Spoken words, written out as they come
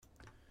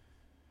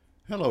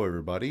Hello,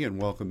 everybody, and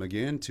welcome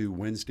again to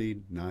Wednesday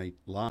Night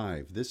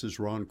Live. This is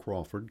Ron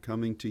Crawford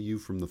coming to you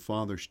from the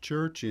Father's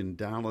Church in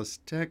Dallas,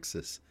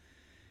 Texas.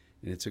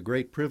 And it's a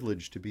great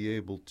privilege to be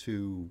able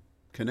to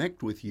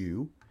connect with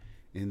you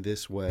in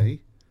this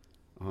way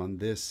on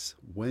this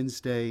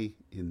Wednesday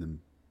in the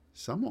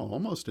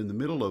almost in the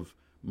middle of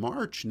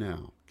March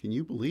now. Can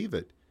you believe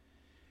it?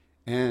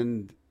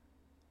 And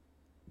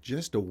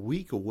just a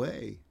week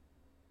away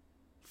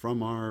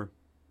from our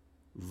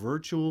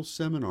virtual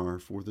seminar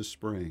for the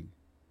spring.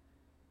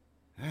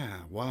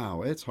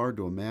 Wow, it's hard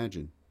to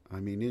imagine.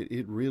 I mean,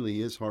 it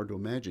really is hard to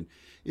imagine.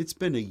 It's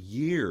been a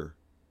year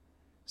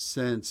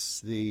since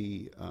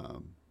the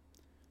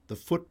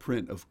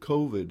footprint of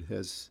COVID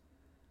has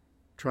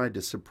tried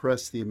to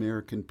suppress the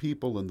American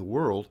people and the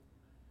world.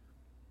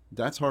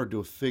 That's hard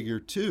to figure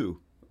too,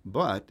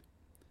 but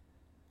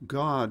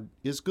God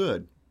is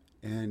good,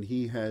 and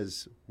He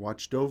has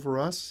watched over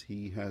us.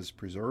 He has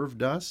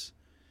preserved us.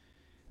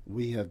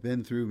 We have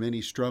been through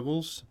many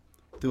struggles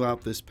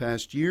throughout this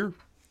past year,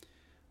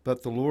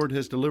 but the Lord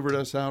has delivered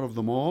us out of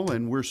them all,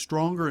 and we're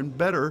stronger and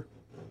better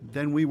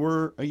than we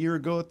were a year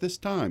ago at this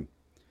time.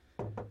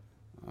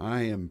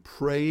 I am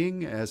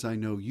praying, as I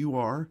know you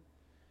are,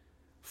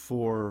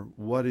 for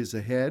what is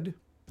ahead,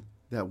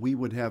 that we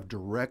would have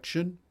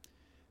direction,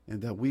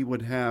 and that we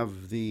would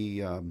have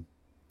the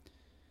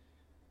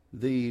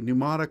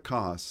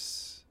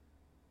pneumatikos,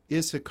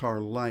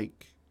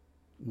 Issachar-like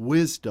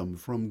wisdom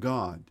from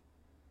God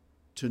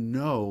to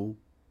know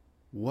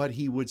what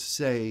He would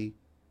say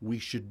we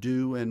should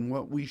do and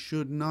what we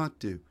should not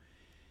do.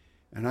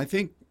 And I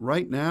think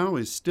right now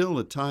is still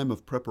a time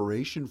of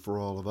preparation for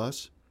all of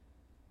us.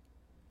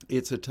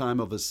 It's a time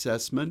of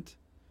assessment,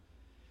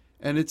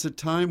 and it's a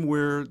time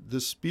where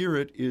the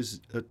Spirit is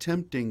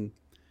attempting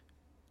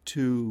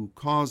to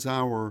cause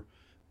our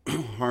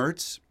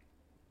hearts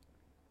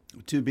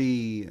to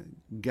be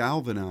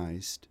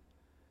galvanized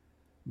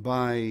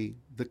by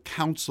the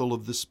counsel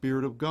of the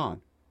Spirit of God.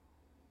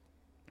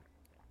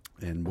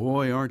 And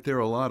boy, aren't there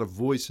a lot of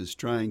voices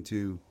trying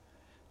to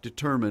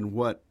determine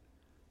what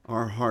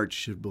our hearts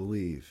should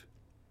believe.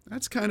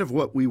 That's kind of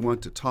what we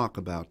want to talk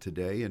about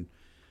today. And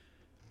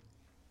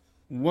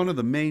one of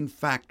the main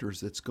factors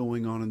that's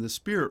going on in the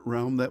spirit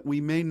realm that we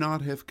may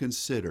not have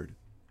considered.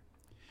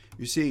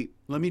 You see,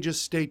 let me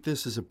just state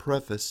this as a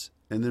preface,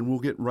 and then we'll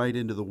get right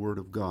into the Word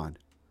of God.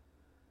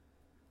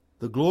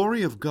 The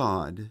glory of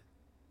God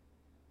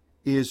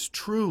is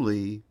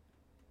truly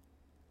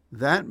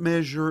that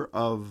measure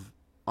of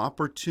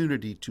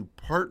opportunity to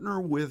partner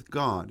with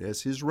God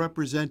as His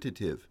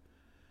representative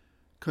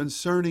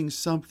concerning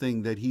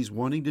something that He's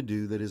wanting to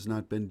do that has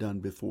not been done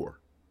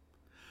before.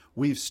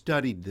 We've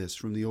studied this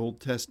from the Old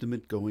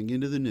Testament going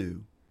into the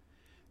New.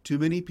 Too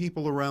many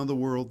people around the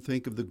world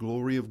think of the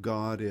glory of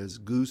God as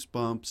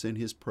goosebumps in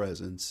His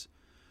presence,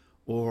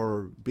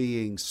 or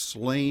being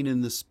slain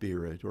in the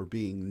Spirit, or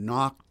being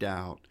knocked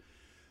out.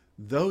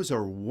 Those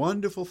are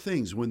wonderful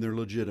things when they're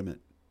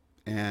legitimate.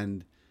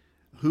 And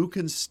who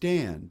can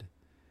stand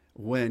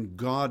when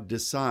God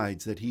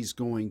decides that He's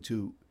going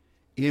to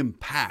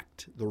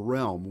impact the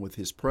realm with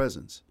His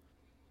presence?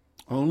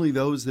 Only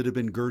those that have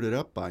been girded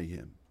up by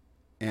Him.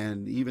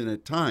 And even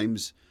at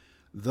times,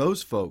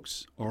 those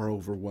folks are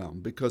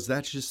overwhelmed because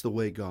that's just the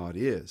way God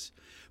is.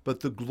 But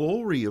the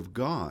glory of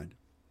God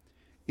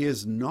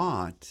is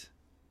not,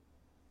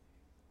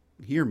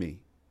 hear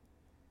me,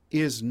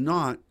 is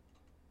not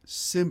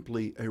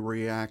simply a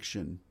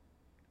reaction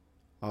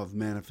of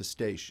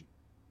manifestation.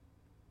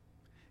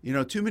 You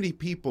know, too many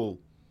people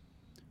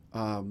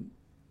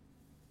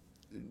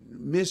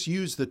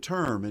misuse the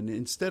term, and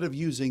instead of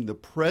using the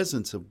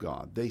presence of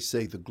God, they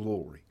say the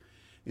glory.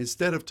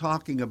 Instead of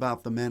talking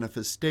about the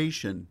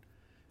manifestation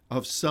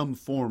of some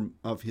form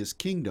of His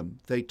kingdom,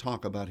 they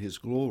talk about His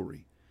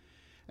glory.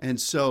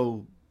 And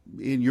so,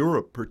 in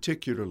Europe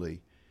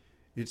particularly,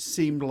 it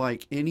seemed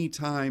like any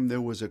time there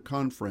was a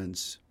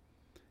conference,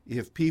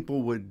 if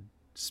people would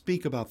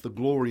speak about the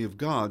glory of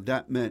God,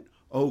 that meant,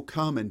 oh,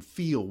 come and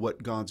feel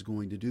what God's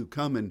going to do.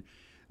 Come and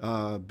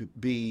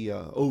be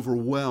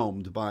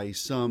overwhelmed by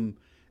some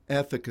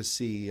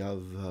efficacy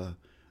of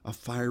a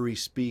fiery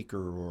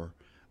speaker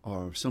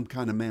or some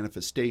kind of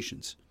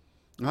manifestations.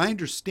 I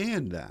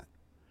understand that,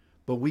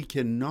 but we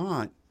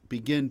cannot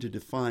begin to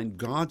define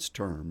God's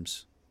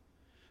terms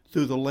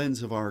through the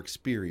lens of our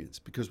experience,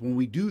 because when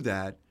we do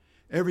that,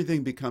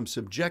 everything becomes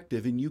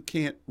subjective and you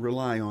can't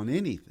rely on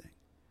anything.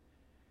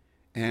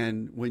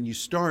 And when you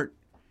start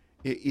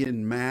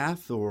in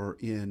math or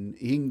in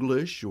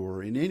English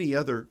or in any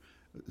other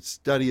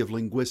study of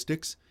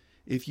linguistics,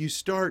 if you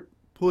start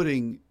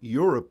putting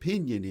your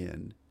opinion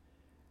in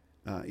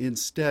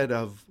instead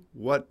of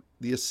what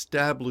the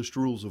established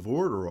rules of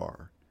order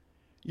are,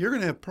 you're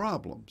going to have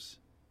problems.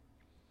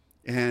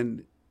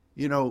 And,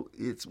 you know,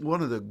 it's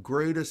one of the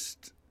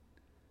greatest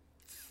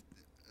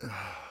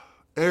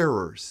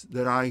errors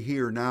that I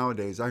hear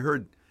nowadays. I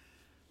heard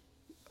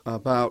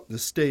about the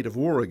state of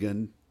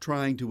Oregon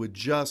trying to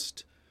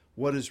adjust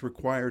what is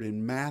required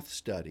in math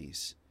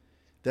studies,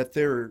 that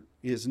there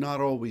is not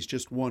always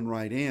just one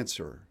right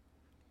answer.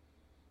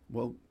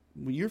 Well,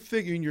 when you're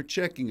figuring your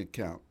checking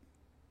account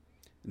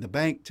and the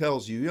bank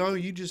tells you, oh,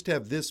 you just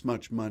have this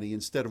much money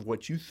instead of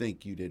what you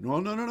think you did.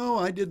 Well, no,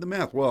 I did the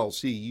math. Well,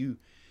 see,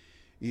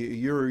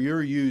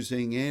 you're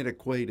using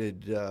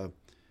antiquated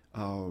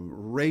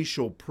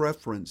racial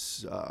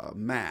preference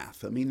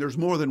math. I mean, there's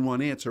more than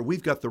one answer.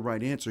 We've got the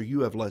right answer.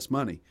 You have less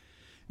money.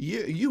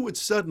 You would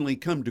suddenly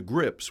come to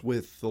grips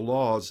with the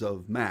laws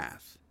of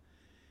math.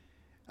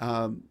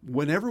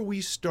 Whenever we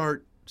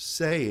start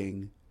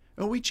saying,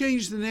 oh, we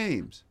changed the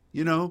names,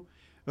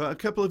 a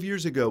couple of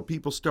years ago,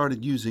 people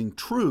started using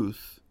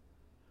truth,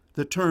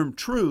 the term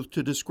truth,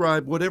 to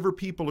describe whatever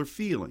people are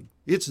feeling.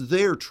 It's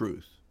their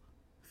truth.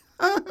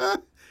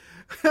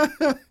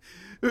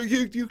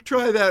 You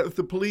try that if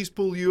the police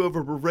pull you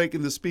over for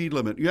breaking the speed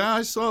limit. Yeah,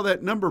 I saw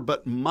that number,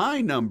 but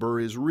my number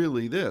is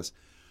really this.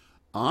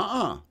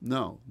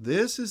 No,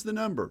 this is the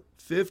number.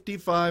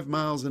 55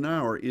 miles an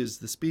hour is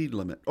the speed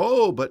limit.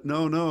 Oh, but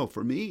no,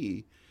 for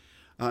me,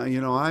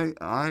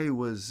 I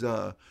was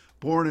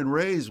born and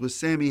raised with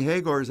Sammy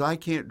Hagar's I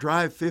can't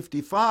drive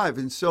 55.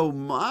 And so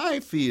my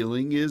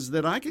feeling is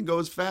that I can go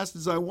as fast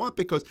as I want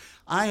because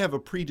I have a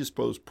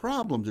predisposed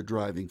problem to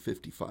driving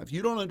 55.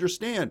 You don't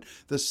understand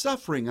the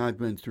suffering I've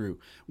been through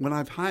when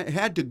I've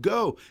had to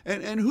go.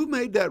 And who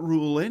made that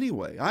rule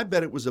anyway? I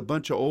bet it was a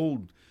bunch of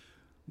old,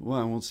 well,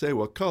 I won't say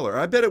what color.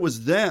 I bet it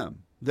was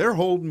them. They're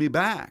holding me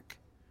back.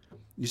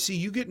 You see,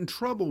 you get in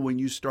trouble when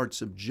you start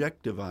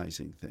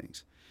subjectivizing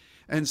things.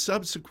 And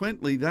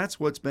subsequently, that's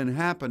what's been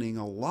happening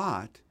a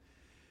lot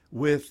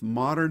with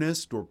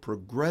modernist or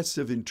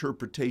progressive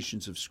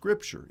interpretations of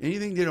Scripture.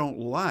 Anything they don't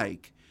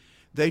like,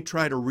 they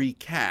try to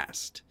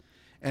recast.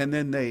 And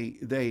then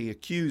they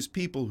accuse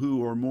people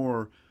who are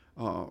more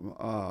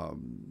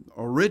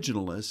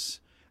originalists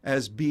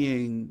as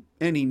being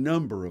any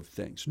number of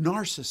things.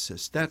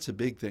 Narcissists, that's a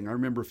big thing. I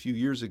remember a few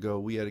years ago,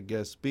 we had a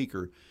guest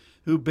speaker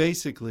who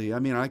basically,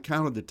 I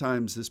counted the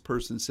times this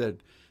person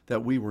said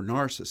that we were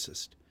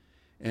narcissists.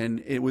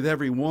 And with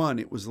every one,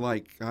 it was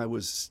like I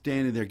was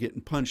standing there getting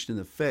punched in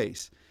the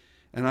face.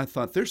 And I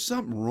thought, there's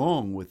something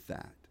wrong with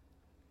that.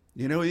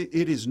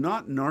 It is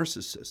not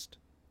narcissist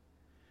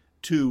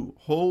to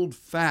hold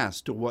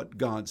fast to what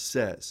God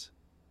says.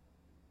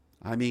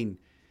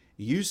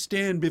 You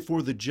stand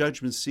before the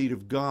judgment seat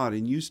of God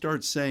and you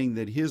start saying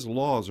that His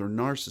laws are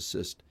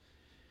narcissist,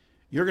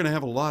 you're going to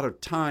have a lot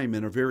of time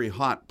in a very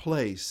hot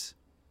place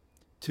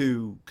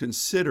to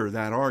consider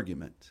that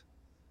argument.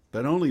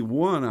 But only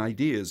one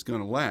idea is going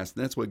to last,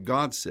 and that's what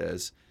God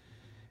says.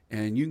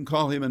 And you can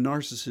call Him a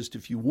narcissist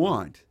if you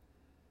want.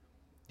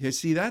 You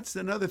see, that's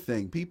another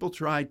thing. People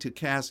try to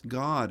cast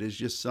God as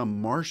just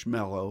some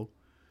marshmallow,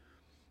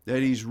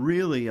 that He's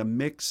really a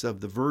mix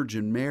of the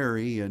Virgin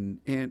Mary and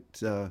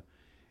Aunt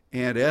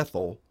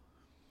Ethel.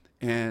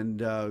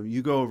 And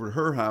you go over to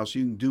her house,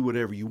 you can do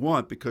whatever you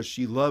want because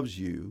she loves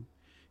you.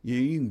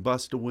 You can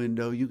bust a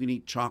window. You can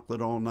eat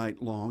chocolate all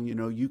night long.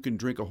 You can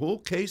drink a whole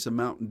case of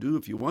Mountain Dew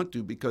if you want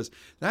to because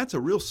that's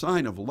a real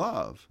sign of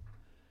love.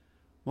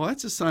 Well,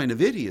 that's a sign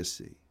of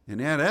idiocy.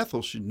 And Aunt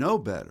Ethel should know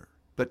better.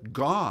 But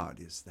God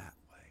is that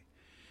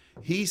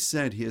way. He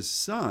sent His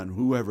Son,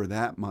 whoever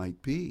that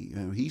might be.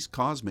 He's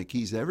cosmic.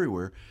 He's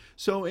everywhere.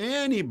 So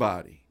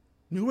anybody,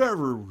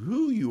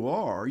 who you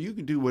are, you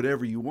can do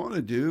whatever you want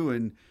to do,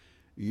 and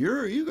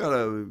you're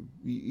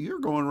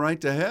going right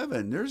to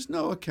heaven. There's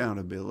no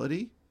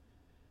accountability.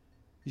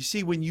 You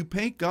see, when you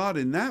paint God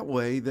in that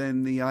way,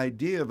 then the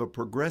idea of a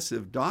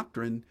progressive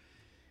doctrine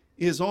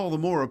is all the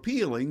more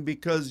appealing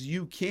because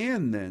you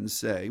can then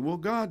say, well,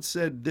 God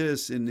said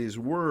this in His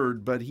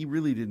Word, but He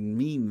really didn't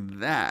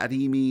mean that.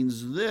 He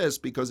means this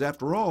because,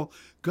 after all,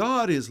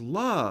 God is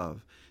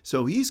love.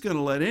 So He's going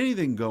to let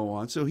anything go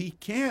on. So He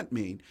can't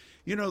mean,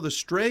 the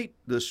straight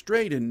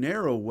and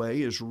narrow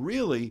way is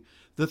really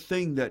the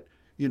thing that,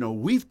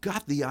 we've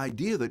got the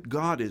idea that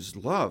God is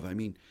love.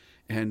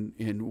 And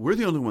we're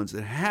the only ones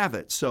that have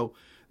it. So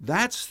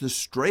that's the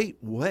straight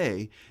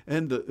way.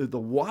 And the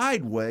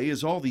wide way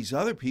is all these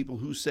other people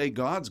who say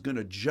God's going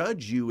to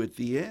judge you at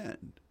the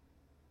end.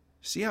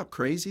 See how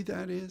crazy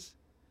that is?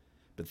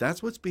 But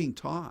that's what's being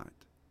taught.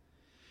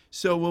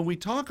 So when we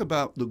talk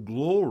about the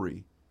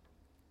glory,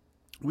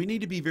 we need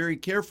to be very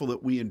careful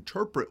that we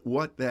interpret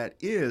what that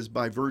is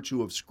by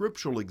virtue of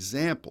scriptural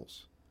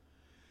examples.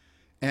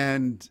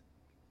 And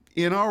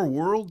in our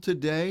world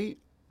today,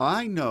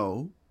 I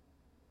know,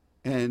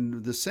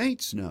 and the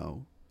saints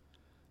know,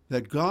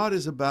 that God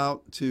is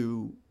about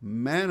to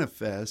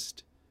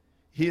manifest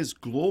His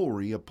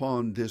glory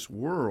upon this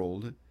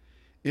world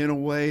in a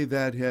way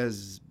that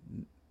has,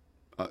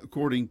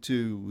 according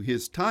to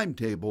His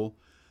timetable,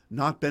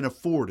 not been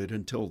afforded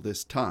until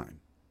this time.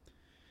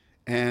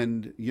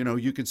 And,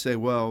 you could say,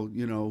 well,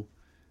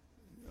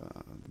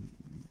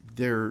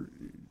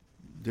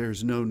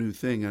 there's no new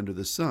thing under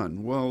the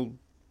sun. Well,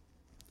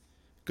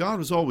 God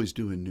was always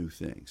doing new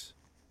things.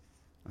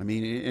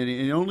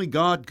 And only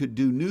God could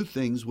do new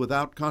things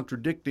without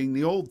contradicting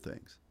the old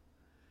things.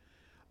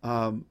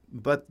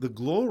 But the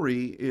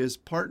glory is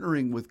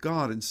partnering with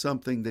God in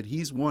something that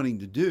He's wanting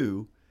to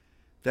do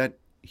that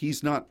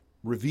He's not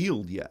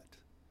revealed yet.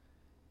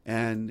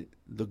 and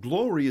the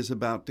glory is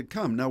about to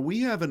come. Now,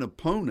 we have an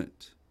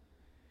opponent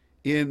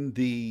in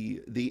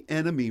the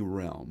enemy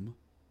realm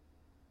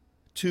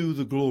to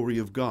the glory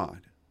of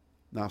God.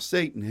 Now,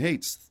 Satan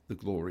hates the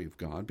glory of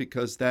God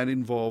because that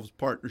involves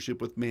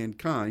partnership with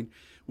mankind,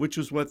 which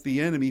was what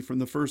the enemy, from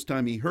the first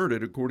time he heard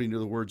it, according to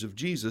the words of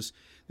Jesus,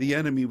 the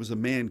enemy was a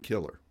man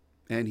killer,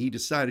 and he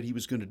decided he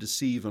was going to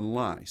deceive and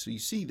lie. So you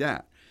see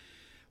that.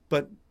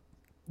 But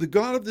the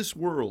God of this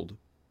world,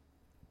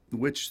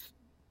 which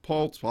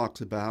Paul talks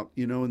about,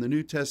 in the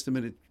New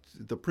Testament,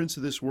 the prince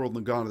of this world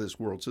and the God of this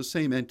world, it's the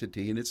same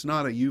entity, and it's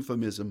not a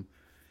euphemism.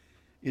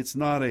 It's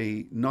not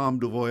a nom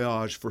de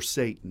voyage for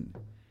Satan.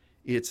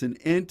 It's an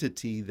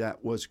entity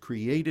that was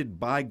created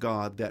by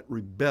God that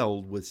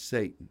rebelled with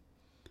Satan.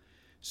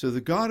 So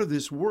the God of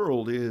this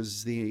world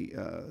is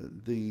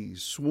the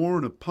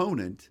sworn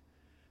opponent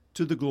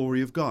to the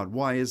glory of God.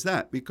 Why is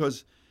that?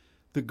 Because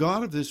the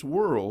God of this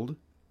world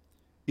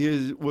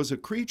was a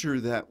creature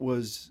that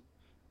was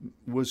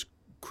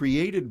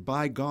created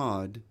by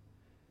God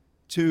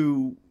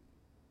to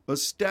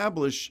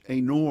establish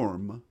a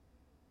norm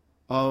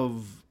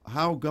of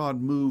how God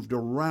moved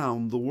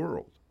around the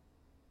world.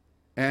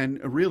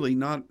 And really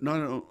not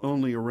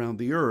only around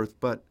the earth,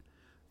 but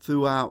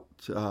throughout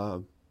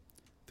the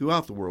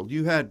world.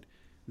 You had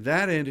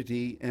that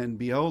entity and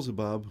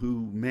Beelzebub,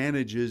 who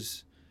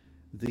manages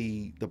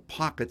the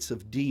pockets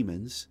of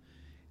demons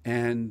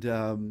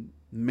and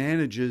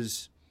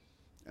manages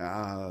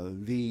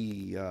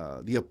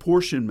the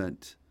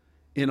apportionment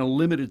in a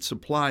limited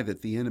supply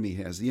that the enemy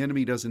has. The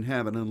enemy doesn't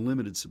have an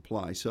unlimited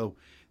supply, so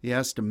he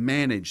has to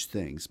manage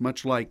things,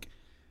 much like,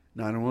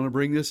 now I don't want to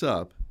bring this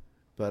up,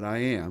 but I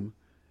am.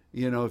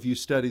 If you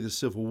study the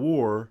Civil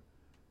War,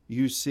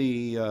 you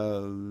see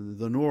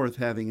the North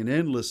having an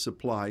endless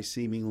supply,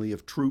 seemingly,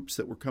 of troops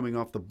that were coming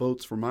off the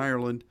boats from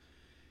Ireland,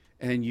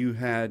 and you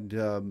had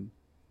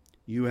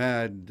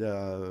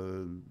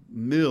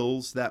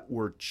mills that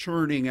were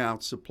churning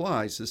out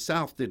supplies. The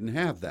South didn't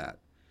have that,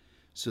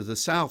 so the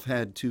South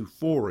had to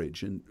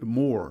forage and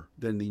more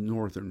than the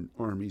Northern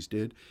armies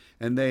did,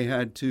 and they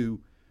had to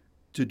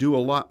do a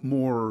lot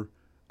more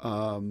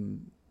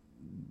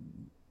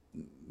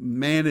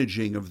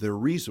managing of their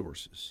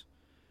resources.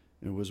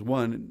 There was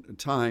one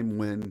time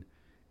when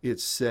it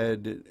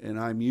said, and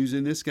I'm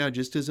using this guy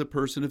just as a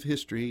person of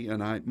history,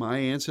 and my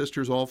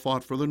ancestors all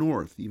fought for the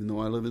North, even though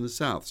I live in the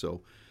South.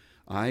 So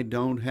I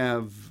don't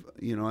have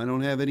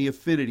any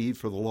affinity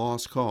for the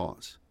lost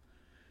cause.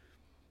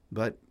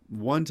 But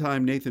one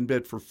time Nathan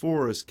Bedford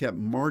Forrest kept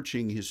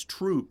marching his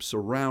troops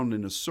around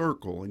in a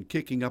circle and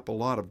kicking up a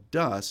lot of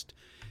dust,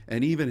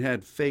 and even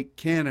had fake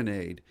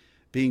cannonade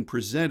being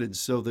presented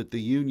so that the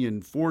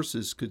Union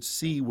forces could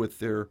see with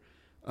their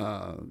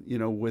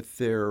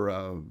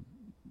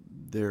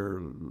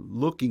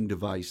looking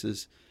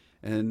devices,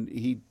 and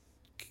he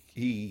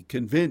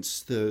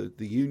convinced the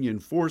Union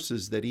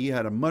forces that he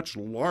had a much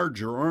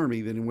larger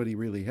army than what he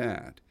really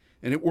had,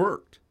 and it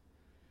worked.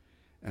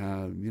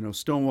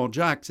 Stonewall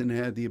Jackson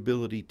had the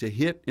ability to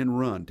hit and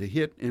run,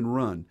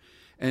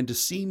 and to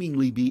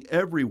seemingly be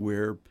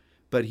everywhere,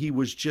 but he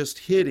was just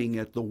hitting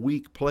at the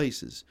weak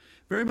places,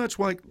 very much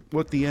like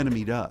what the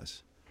enemy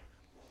does.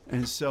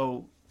 And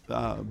so,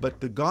 but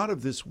the God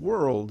of this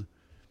world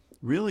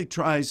really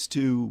tries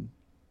to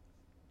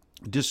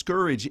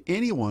discourage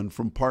anyone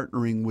from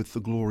partnering with the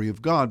glory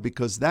of God,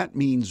 because that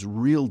means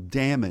real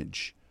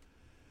damage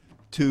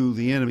to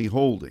the enemy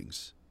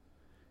holdings.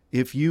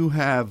 If you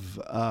have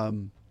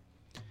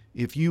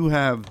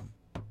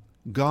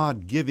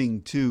God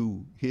giving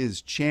to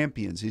his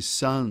champions, his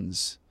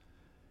sons,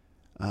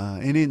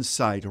 an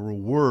insight or a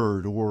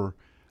word or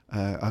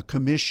a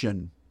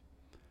commission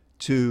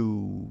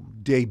to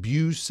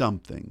debut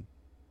something,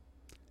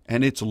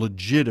 and it's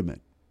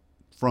legitimate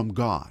from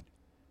God,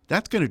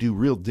 that's going to do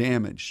real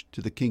damage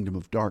to the kingdom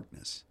of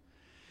darkness.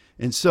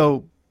 And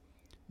so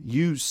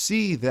you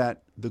see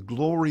that the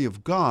glory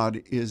of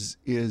God is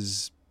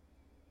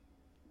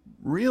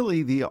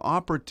really the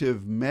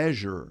operative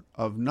measure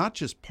of not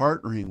just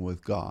partnering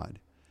with God,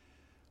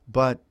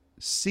 but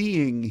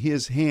seeing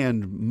his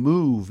hand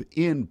move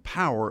in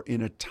power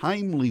in a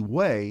timely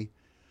way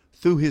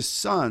through his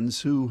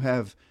sons who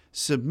have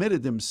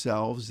submitted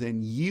themselves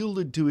and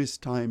yielded to his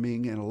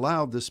timing and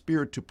allowed the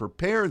Spirit to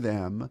prepare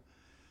them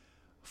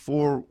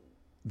for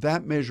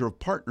that measure of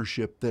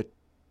partnership that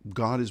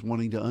God is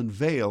wanting to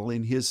unveil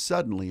in his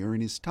suddenly or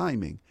in his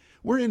timing.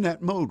 We're in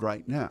that mode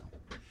right now.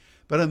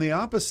 But on the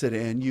opposite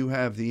end, you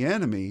have the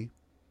enemy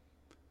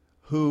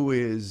who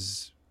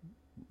is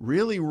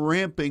really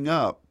ramping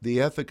up the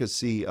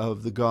efficacy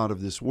of the God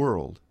of this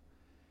world.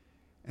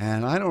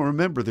 And I don't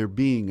remember there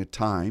being a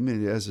time,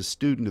 as a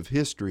student of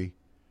history,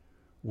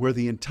 where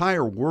the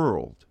entire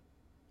world,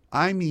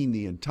 I mean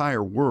the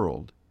entire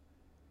world,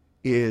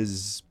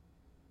 is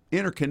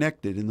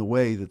interconnected in the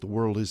way that the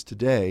world is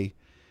today.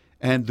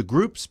 And the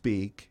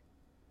groupspeak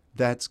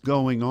that's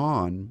going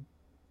on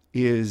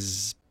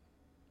is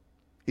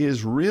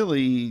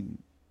really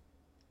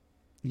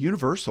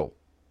universal.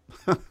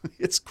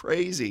 It's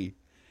crazy.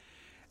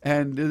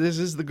 And this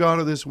is the God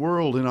of this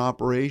world in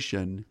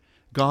operation.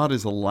 God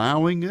is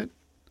allowing it,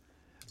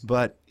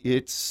 but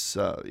it's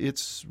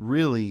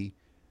really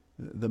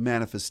the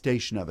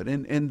manifestation of it.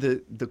 And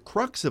the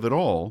crux of it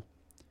all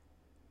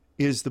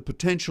is the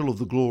potential of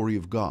the glory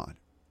of God.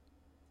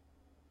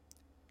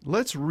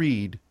 Let's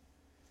read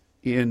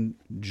in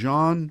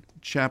John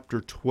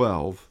chapter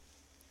 12,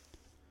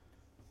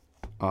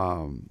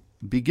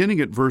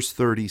 beginning at verse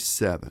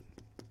 37.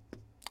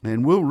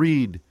 And we'll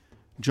read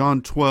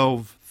John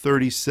 12,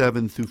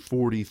 37 through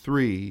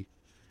 43,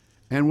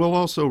 and we'll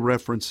also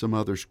reference some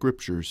other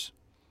scriptures.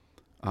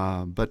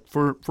 But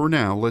for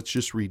now, let's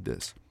just read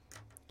this.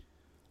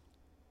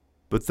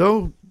 But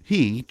though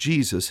he,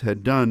 Jesus,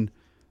 had done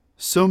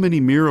so many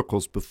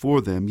miracles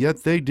before them,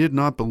 yet they did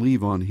not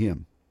believe on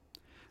him,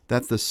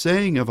 that the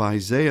saying of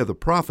Isaiah the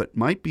prophet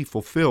might be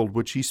fulfilled,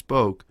 which he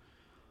spoke,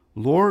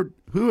 Lord,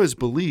 who has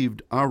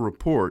believed our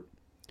report,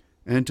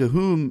 and to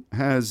whom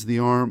has the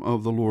arm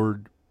of the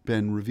Lord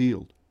been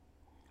revealed?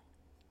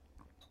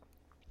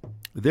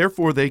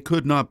 Therefore they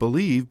could not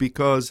believe,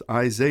 because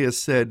Isaiah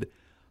said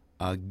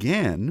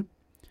again,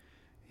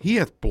 He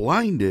hath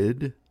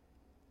blinded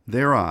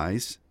their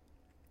eyes,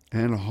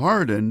 and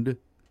hardened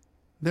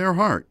their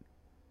heart,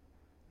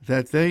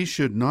 that they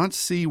should not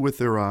see with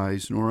their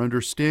eyes, nor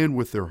understand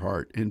with their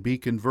heart, and be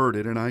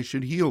converted, and I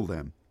should heal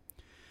them.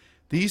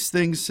 These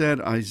things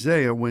said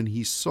Isaiah when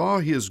he saw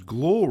his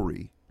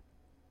glory,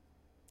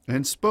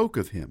 and spoke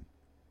of him.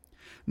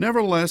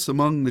 Nevertheless,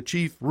 among the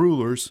chief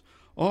rulers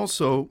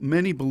also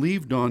many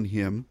believed on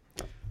him,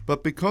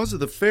 but because of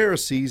the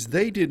Pharisees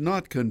they did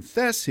not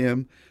confess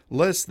him,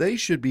 lest they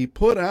should be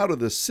put out of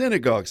the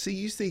synagogue. See,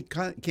 you think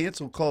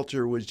cancel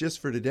culture was just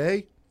for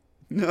today?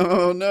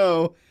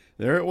 No,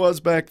 there it was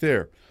back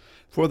there.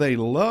 For they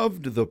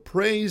loved the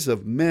praise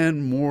of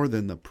men more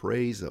than the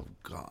praise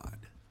of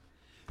God.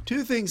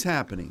 Two things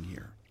happening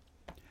here.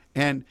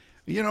 And,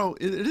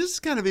 it is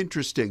kind of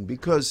interesting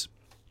because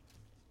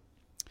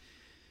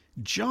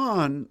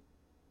John,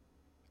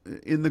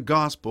 in the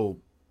gospel,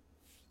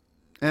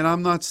 and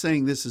I'm not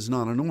saying this is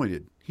not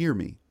anointed, hear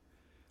me,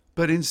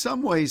 but in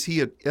some ways he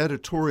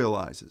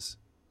editorializes.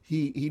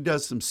 He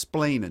does some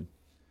splaining.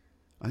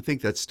 I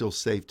think that's still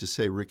safe to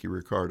say. Ricky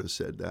Ricardo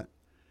said that.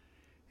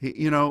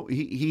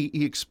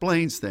 He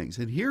explains things.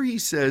 And here he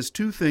says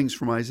two things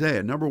from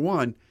Isaiah. Number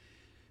one,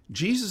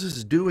 Jesus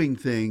is doing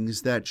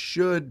things that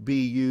should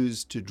be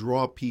used to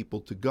draw people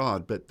to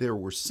God, but there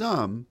were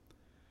some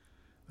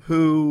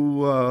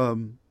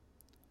who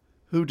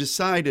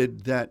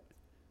decided that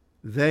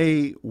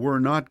they were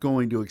not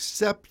going to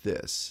accept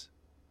this.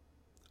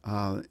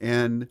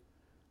 And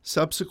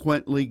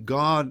subsequently,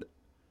 God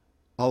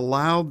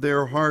allowed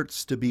their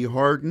hearts to be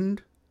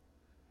hardened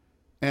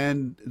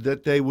and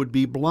that they would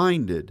be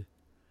blinded.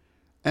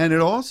 And it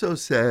also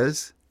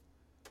says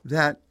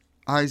that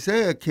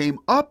Isaiah came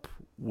up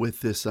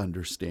with this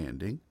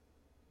understanding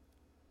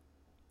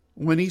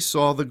when he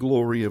saw the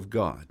glory of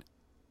God.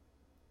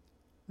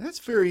 That's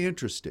very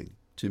interesting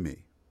to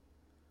me.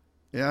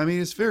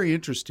 It's very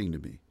interesting to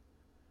me.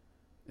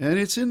 And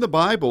it's in the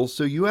Bible,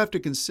 so you have to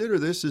consider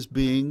this as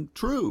being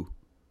true.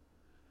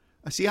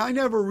 See, I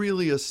never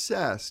really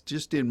assessed,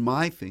 just in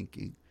my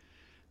thinking,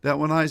 that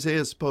when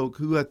Isaiah spoke,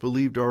 who hath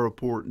believed our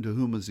report, and to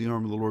whom has the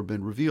arm of the Lord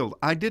been revealed?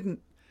 I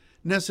didn't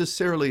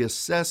necessarily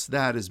assess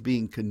that as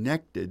being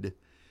connected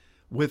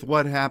with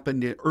what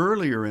happened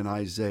earlier in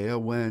Isaiah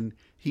when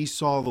he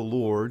saw the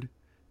Lord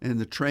and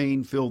the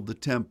train filled the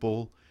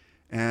temple,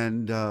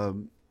 and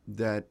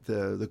that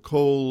the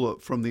coal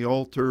from the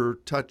altar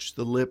touched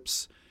the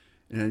lips,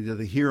 and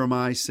the "Here am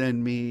I,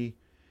 send me,"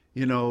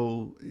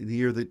 the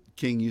year that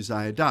King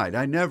Uzziah died.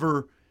 I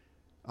never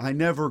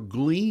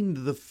gleaned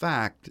the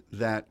fact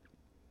that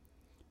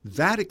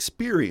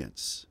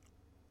experience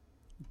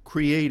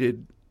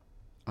created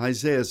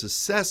Isaiah's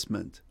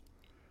assessment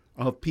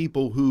of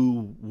people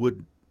who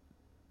would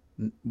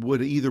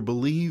either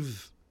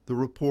believe the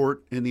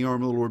report and the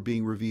arm of the Lord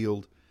being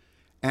revealed,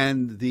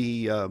 and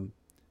the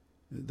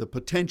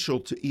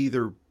potential to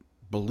either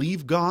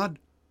believe God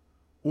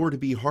or to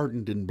be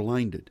hardened and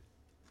blinded.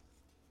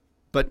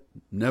 But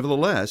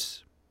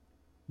nevertheless,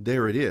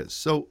 there it is.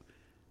 So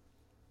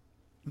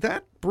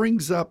that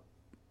brings up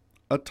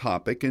a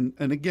topic, and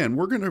again,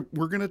 we're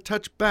gonna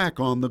touch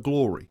back on the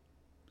glory.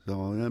 So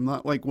I'm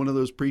not like one of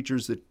those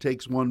preachers that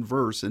takes one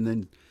verse and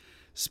then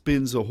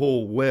spins a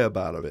whole web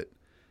out of it.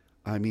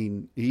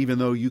 Even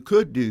though you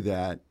could do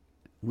that,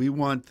 we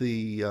want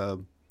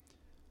the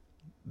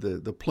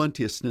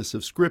plenteousness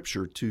of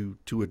Scripture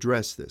to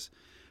address this.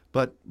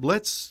 But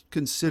let's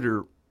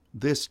consider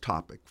this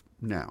topic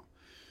now.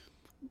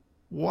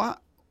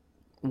 What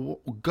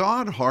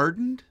God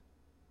hardened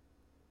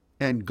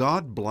and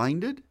God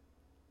blinded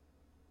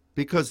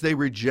because they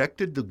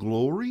rejected the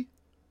glory?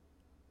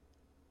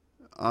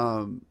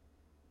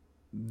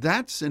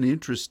 That's an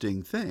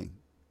interesting thing.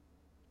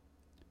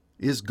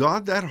 Is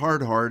God that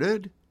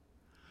hard-hearted?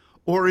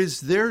 Or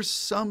is there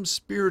some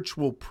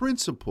spiritual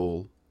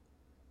principle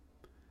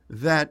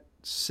that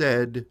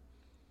said,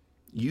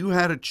 you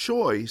had a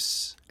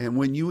choice, and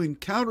when you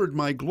encountered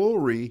my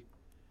glory,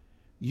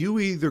 you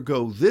either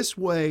go this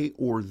way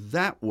or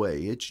that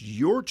way. It's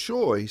your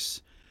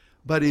choice.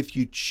 But if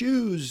you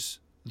choose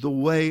the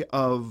way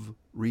of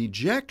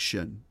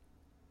rejection,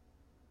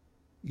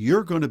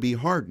 you're going to be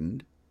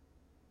hardened,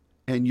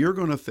 and you're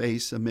going to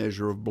face a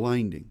measure of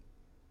blinding.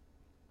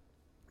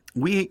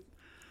 We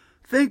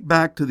think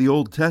back to the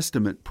Old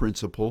Testament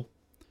principle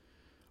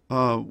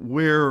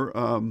where,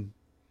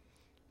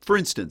 for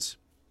instance,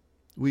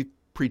 we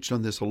preached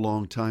on this a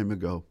long time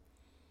ago,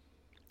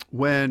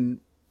 when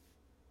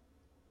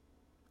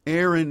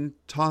Aaron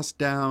tossed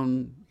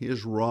down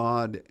his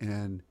rod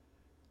and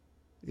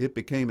it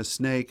became a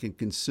snake and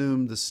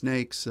consumed the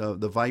snakes,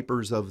 the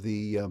vipers of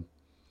the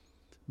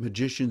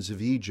magicians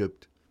of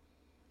Egypt.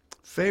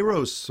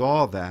 Pharaoh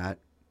saw that,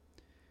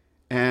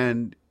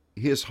 and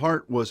his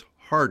heart was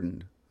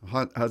hardened,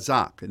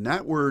 hazak, and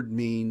that word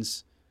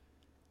means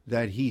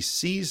that he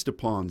seized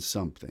upon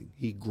something.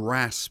 He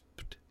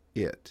grasped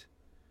it.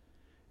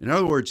 In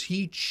other words,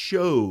 he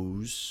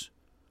chose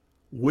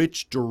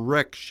which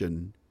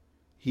direction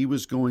he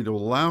was going to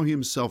allow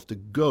himself to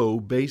go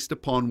based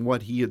upon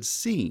what he had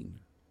seen.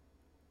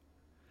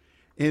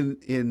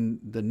 In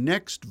the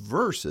next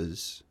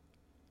verses,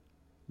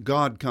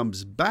 God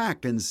comes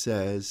back and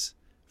says,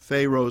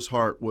 Pharaoh's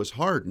heart was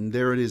hardened.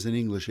 There it is in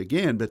English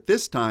again, but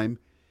this time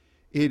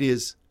it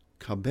is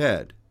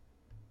kabed,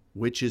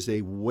 which is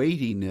a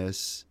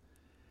weightiness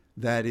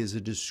that is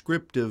a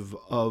descriptive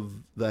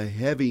of the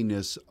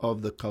heaviness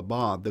of the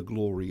kabod, the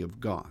glory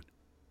of God.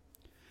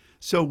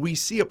 So we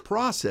see a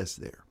process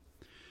there.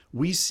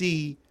 We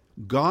see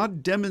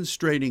God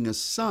demonstrating a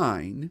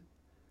sign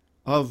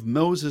of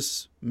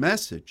Moses'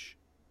 message,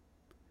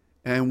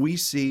 and we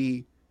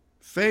see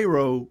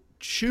Pharaoh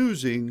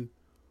choosing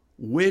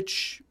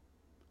which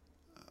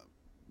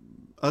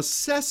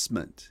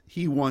assessment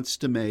he wants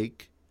to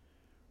make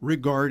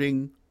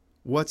regarding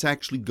what's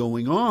actually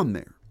going on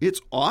there.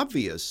 It's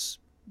obvious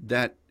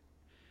that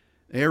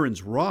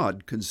Aaron's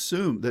rod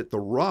consumed, that the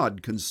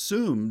rod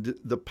consumed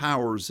the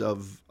powers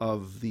of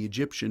the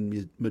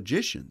Egyptian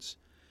magicians.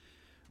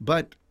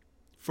 But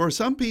for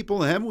some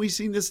people, haven't we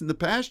seen this in the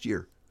past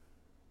year?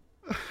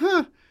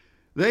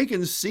 They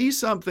can see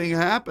something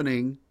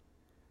happening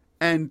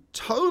and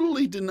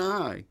totally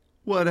deny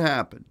what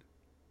happened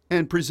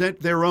and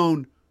present their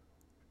own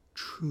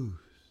truth,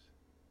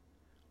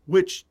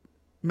 which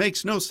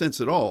makes no sense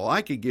at all.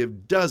 I could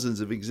give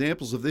dozens of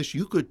examples of this.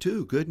 You could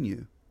too, couldn't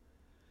you?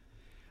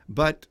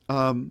 But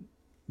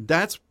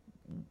that's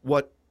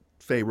what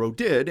Pharaoh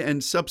did,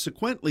 and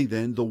subsequently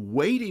then the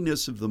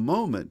weightiness of the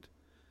moment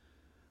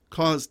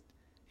caused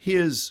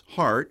his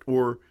heart,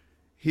 or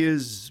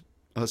his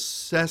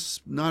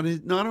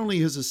not only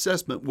his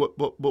assessment,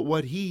 but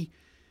what he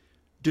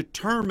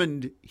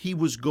determined he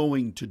was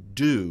going to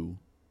do,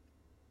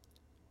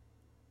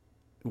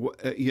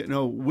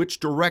 which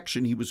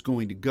direction he was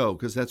going to go,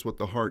 because that's what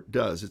the heart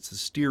does. It's the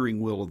steering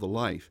wheel of the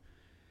life.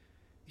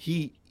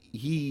 He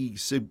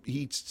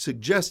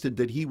suggested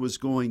that he was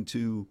going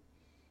to,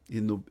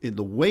 in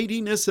the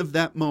weightiness of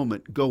that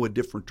moment, go a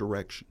different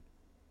direction.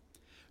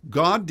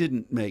 God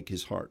didn't make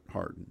his heart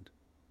hardened.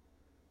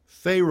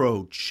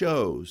 Pharaoh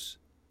chose,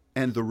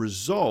 and the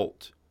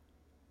result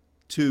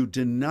to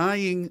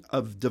denying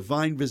of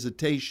divine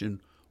visitation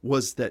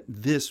was that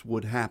this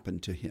would happen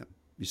to him.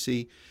 You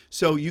see?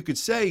 So you could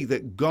say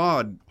that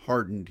God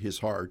hardened his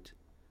heart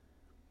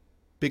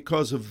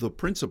because of the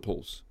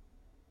principles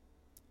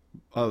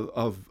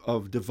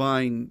of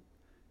divine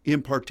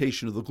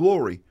impartation of the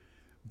glory.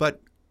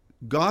 But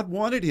God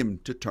wanted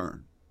him to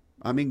turn.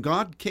 I mean,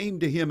 God came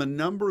to him a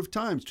number of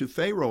times, to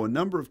Pharaoh a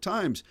number of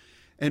times,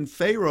 and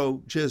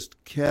Pharaoh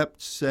just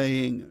kept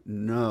saying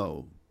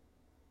no.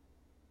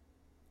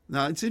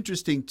 Now, it's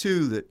interesting,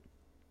 too, that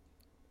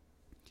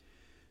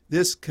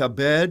this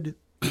kabed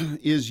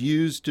is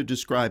used to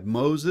describe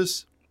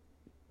Moses.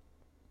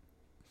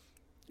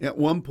 At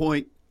one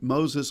point,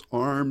 Moses'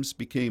 arms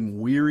became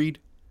wearied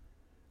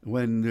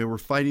when they were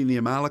fighting the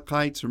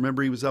Amalekites.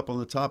 Remember, he was up on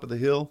the top of the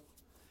hill,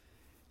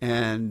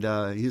 and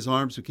his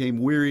arms became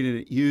wearied, and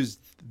it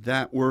used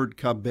that word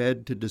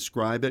kabed to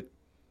describe it.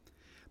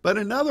 But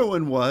another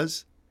one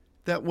was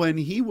that when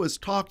he was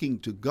talking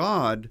to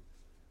God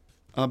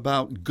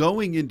about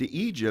going into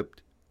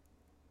Egypt,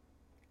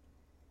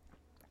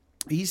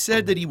 he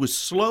said that he was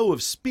slow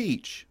of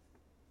speech.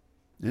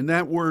 And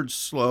that word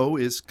slow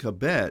is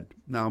kabed.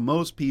 Now,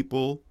 most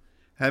people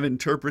have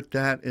interpreted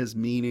that as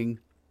meaning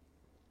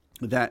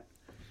that,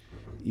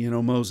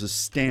 Moses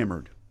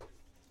stammered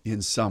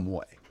in some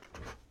way.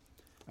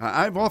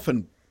 I've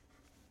often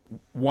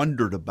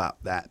wondered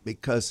about that,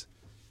 because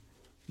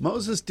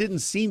Moses didn't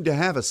seem to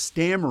have a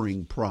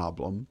stammering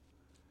problem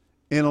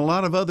in a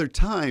lot of other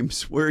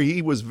times where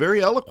he was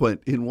very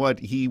eloquent in what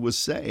he was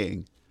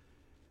saying.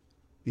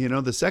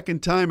 The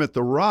second time at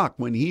the rock,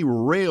 when he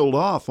railed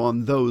off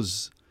on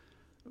those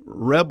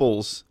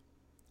rebels,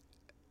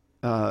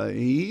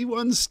 he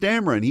wasn't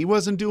stammering. He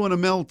wasn't doing a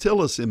Mel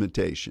Tillis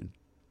imitation.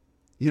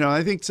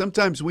 I think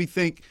sometimes we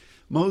think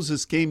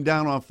Moses came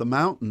down off the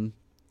mountain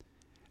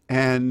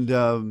and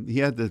he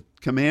had the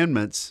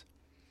commandments,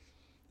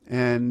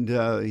 and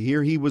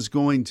here he was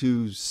going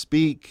to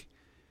speak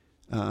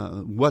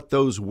what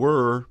those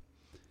were,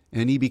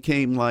 and he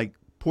became like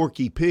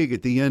Porky Pig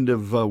at the end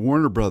of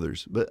Warner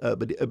Brothers. But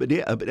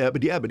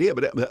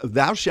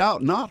thou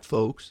shalt not,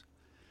 folks.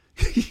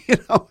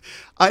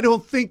 I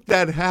don't think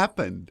that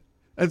happened.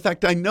 In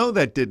fact, I know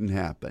that didn't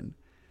happen.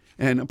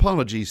 And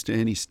apologies to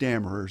any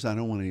stammerers. I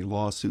don't want any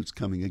lawsuits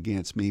coming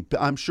against me.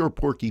 I'm sure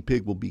Porky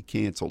Pig will be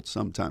canceled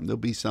sometime. There'll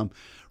be some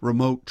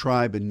remote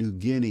tribe in New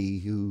Guinea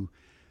who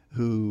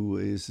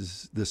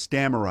is the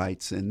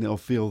Stammerites, and they'll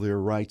feel their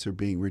rights are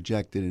being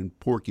rejected, and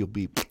Porky will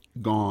be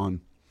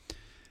gone.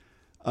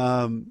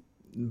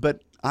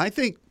 But I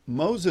think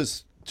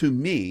Moses, to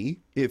me,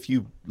 if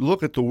you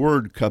look at the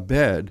word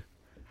kabed,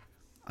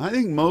 I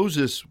think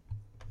Moses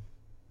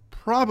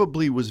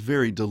probably was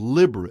very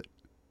deliberate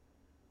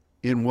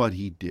in what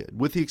he did,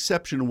 with the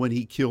exception of when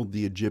he killed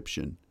the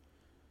Egyptian.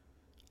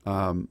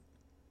 Now,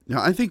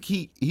 I think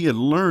he had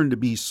learned to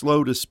be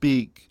slow to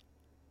speak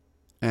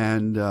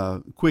and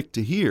quick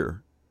to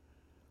hear.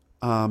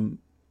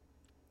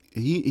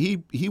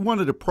 He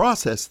wanted to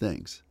process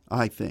things,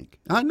 I think.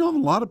 I know a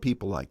lot of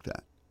people like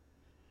that.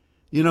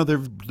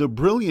 They're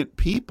brilliant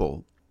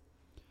people,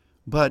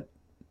 but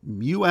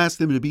you ask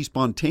them to be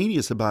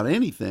spontaneous about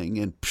anything,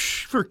 and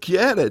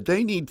forget it.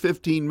 They need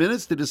 15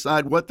 minutes to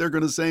decide what they're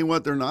going to say and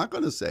what they're not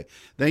going to say.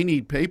 They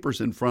need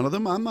papers in front of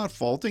them. I'm not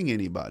faulting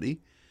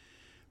anybody.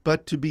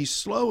 But to be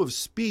slow of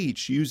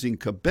speech using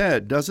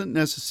kabed doesn't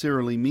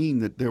necessarily mean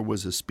that there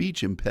was a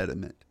speech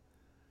impediment.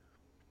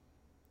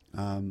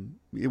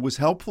 It was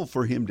helpful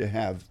for him to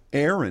have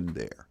Aaron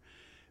there,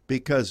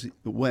 because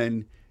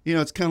when,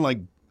 it's kind of like,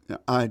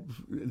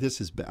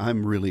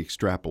 I'm really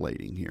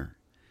extrapolating here.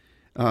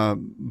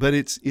 But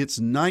it's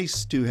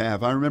nice to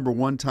have. I remember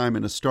one time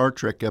in a Star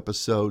Trek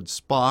episode,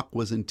 Spock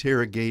was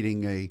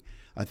interrogating I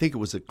think it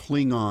was a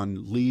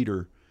Klingon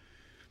leader,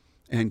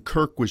 and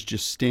Kirk was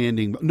just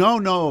standing.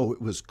 No,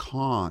 it was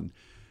Khan.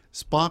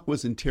 Spock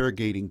was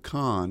interrogating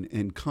Khan,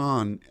 and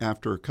Khan,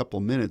 after a couple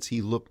minutes,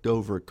 he looked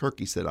over at Kirk.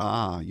 He said,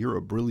 you're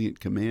a brilliant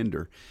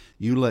commander.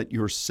 You let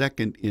your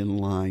second in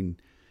line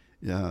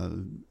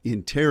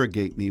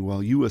interrogate me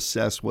while you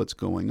assess what's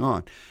going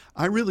on.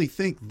 I really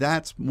think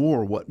that's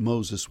more what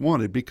Moses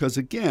wanted, because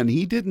again,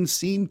 he didn't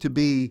seem to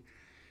be.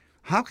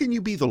 How can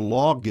you be the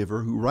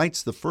lawgiver who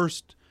writes the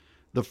first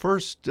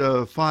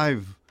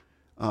 5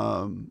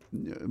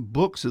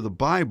 books of the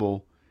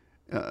Bible,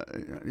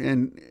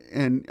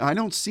 and I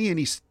don't see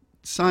any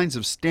signs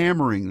of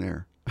stammering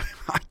there.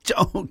 I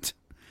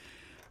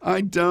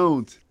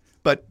don't.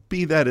 But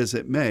be that as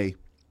it may,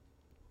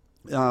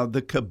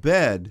 the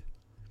kabed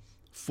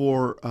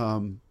for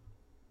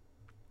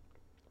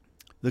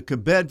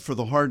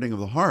the hardening of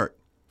the heart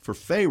for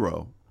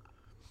Pharaoh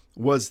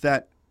was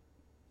that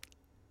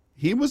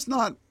he was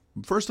not,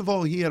 first of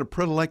all, he had a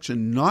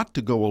predilection not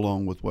to go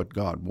along with what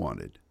God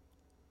wanted.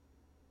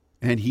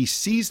 And he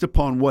seized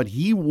upon what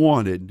he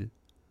wanted,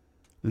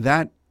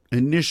 that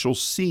initial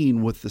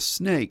scene with the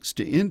snakes,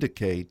 to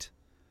indicate,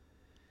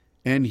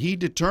 and he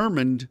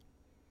determined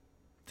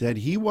that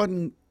he was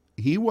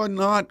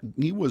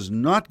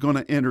not going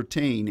to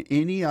entertain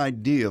any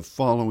idea of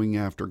following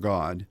after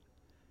God.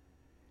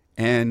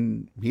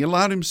 And he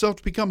allowed himself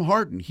to become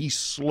hardened. He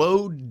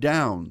slowed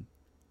down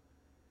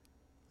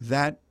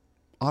that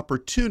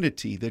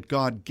opportunity that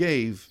God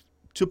gave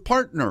to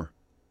partner.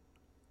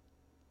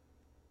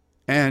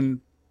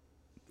 And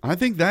I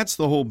think that's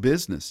the whole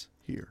business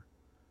here.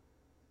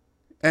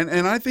 And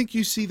I think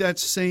you see that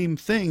same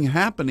thing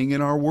happening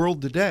in our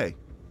world today.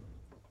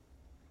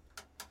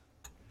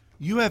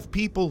 You have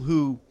people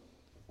who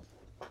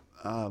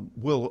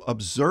will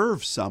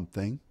observe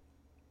something,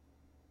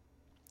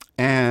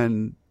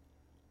 and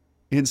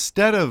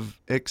instead of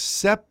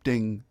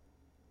accepting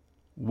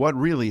what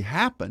really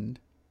happened,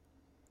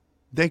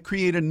 they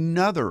create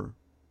another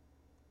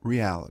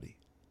reality.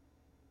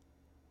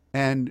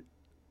 And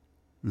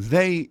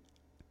they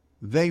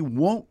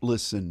won't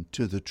listen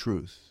to the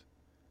truth.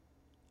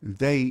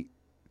 They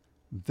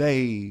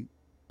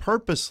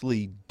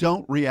purposely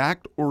don't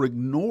react or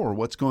ignore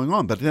what's going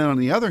on. But then on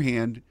the other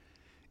hand,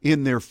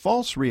 in their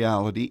false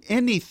reality,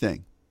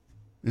 anything,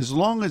 as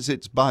long as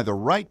it's by the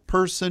right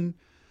person,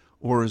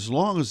 or as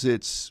long as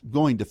it's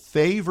going to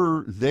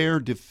favor their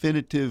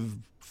definitive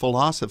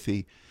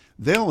philosophy,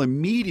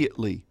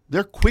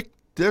 they're quick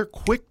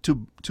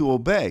to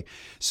obey.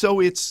 So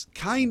it's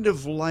kind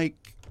of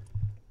like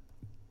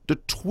the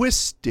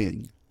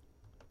twisting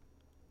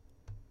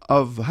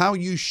of how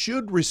you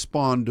should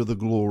respond to the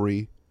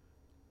glory,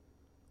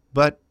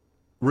 but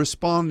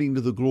responding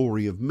to the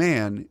glory of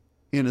man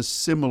in a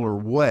similar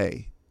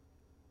way.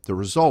 The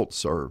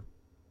results are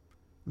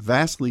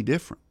vastly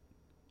different.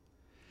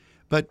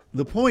 But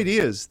the point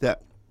is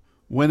that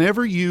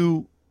whenever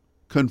you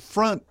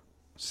confront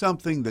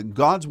something that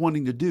God's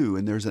wanting to do,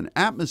 and there's an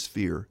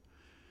atmosphere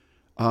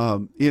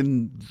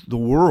in the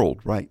world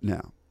right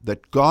now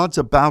that God's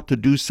about to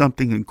do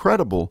something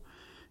incredible,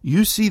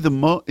 You see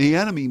the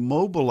enemy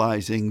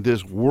mobilizing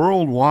this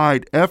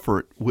worldwide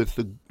effort with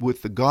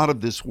the God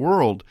of this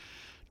world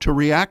to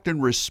react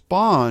and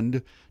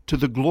respond to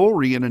the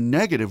glory in a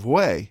negative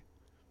way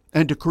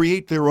and to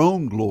create their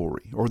own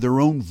glory or their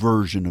own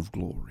version of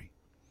glory.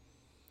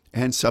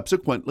 And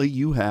subsequently,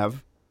 you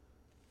have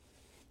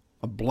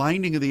a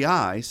blinding of the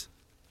eyes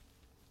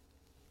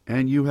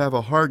and you have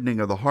a hardening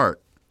of the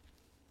heart.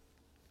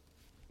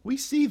 We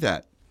see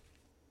that.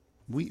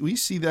 We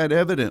see that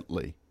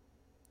evidently.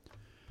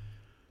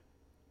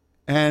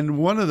 And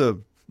one of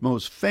the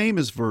most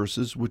famous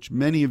verses, which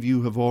many of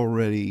you have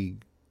already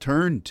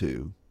turned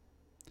to,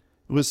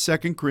 was 2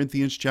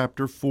 Corinthians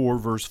chapter 4,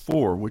 verse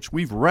 4, which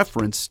we've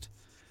referenced,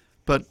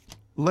 but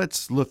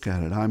let's look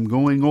at it. I'm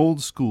going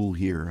old school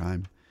here.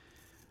 I'm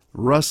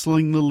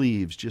rustling the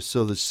leaves just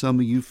so that some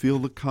of you feel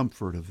the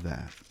comfort of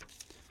that.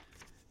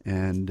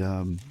 And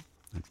I'm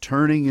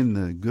turning in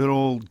the good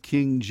old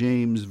King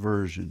James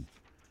Version.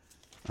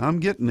 I'm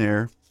getting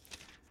there.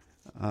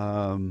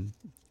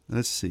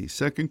 Let's see,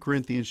 2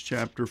 Corinthians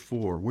chapter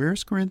 4.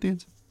 Where's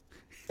Corinthians?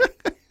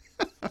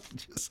 I'm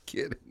just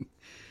kidding.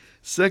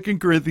 2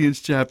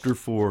 Corinthians chapter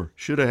 4.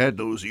 Should have had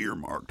those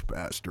earmarked,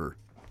 Pastor.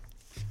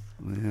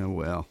 Yeah,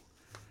 well.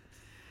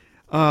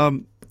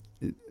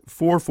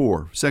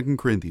 4:4, 2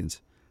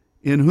 Corinthians.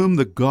 In whom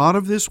the God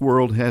of this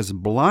world has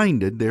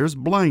blinded, there's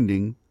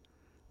blinding,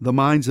 the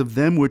minds of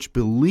them which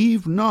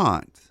believe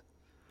not,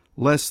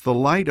 lest the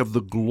light of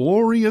the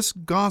glorious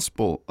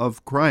gospel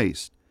of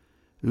Christ,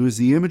 who is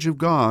the image of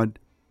God,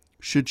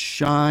 should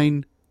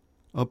shine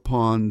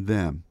upon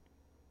them.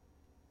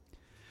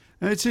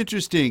 Now, it's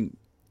interesting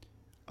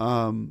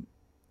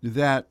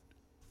that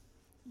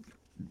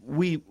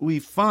we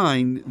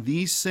find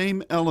these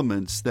same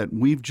elements that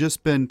we've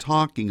just been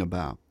talking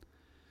about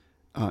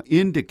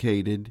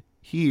indicated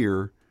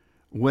here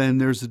when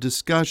there's a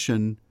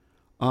discussion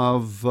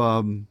of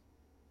the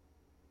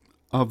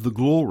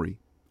glory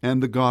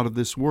and the God of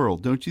this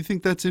world. Don't you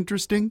think that's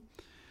interesting?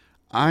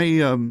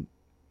 I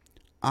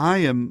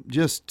am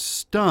just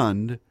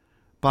stunned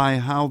by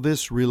how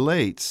this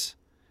relates,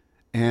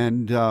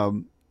 and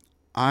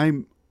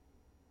I'm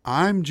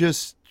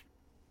just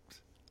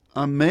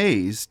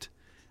amazed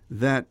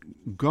that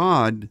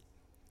God's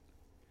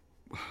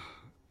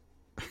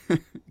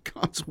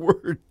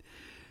word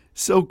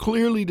so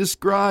clearly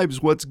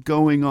describes what's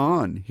going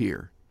on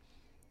here.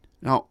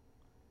 Now,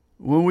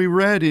 when we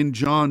read in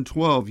John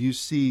 12, you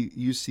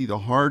see the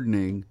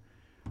hardening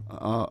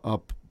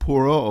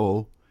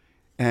poroo,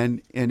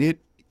 and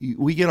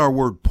we get our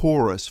word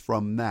porous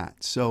from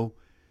that. So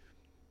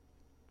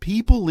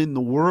people in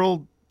the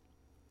world,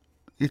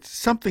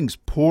 something's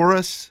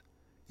porous.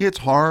 It's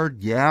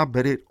hard, yeah,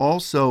 but it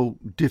also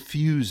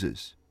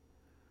diffuses.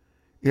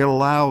 It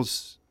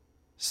allows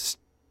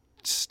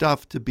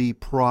stuff to be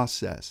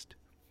processed.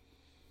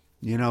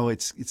 You know,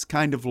 it's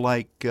kind of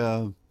like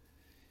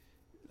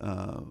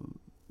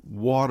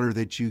water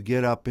that you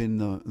get up in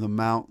the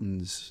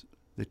mountains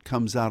that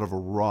comes out of a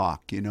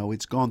rock. You know,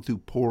 it's gone through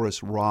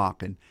porous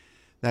rock, and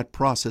that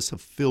process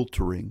of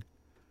filtering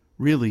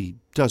really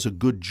does a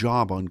good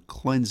job on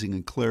cleansing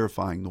and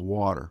clarifying the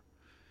water.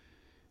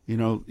 You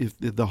know, if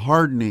the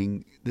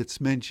hardening that's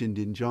mentioned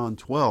in John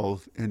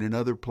 12 and in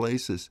other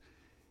places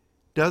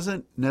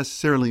doesn't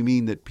necessarily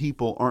mean that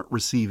people aren't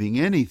receiving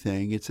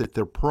anything. It's that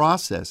they're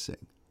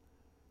processing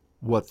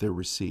what they're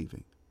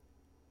receiving.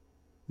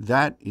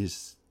 That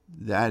is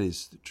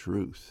the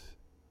truth.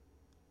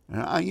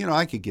 And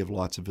I could give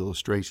lots of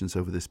illustrations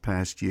over this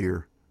past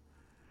year,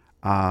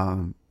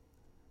 but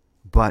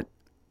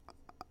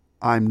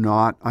I'm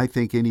not. I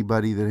think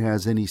anybody that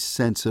has any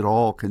sense at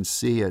all can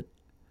see it.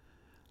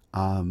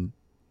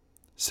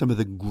 Some of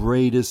the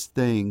greatest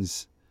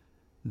things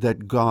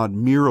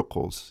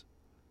miracles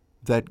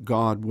that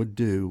God would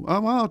do.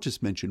 I'll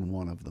just mention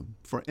one of them.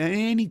 For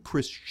any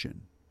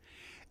Christian,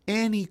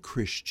 any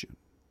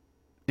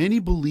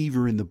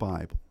believer in the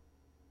Bible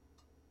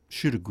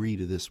should agree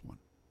to this one.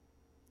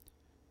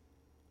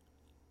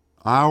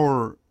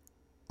 Our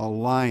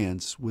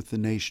alliance with the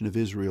nation of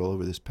Israel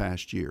over this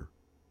past year,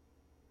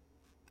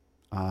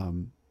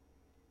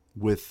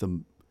 with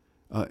them,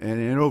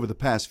 and over the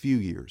past few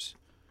years,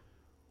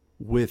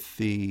 with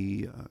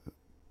the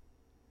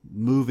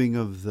moving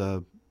of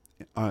the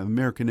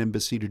American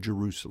embassy to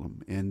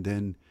Jerusalem, and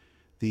then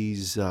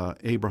these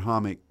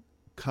Abrahamic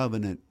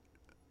covenant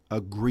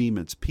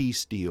agreements,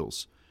 peace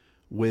deals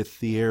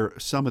with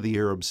some of the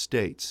Arab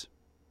states.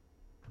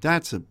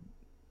 That's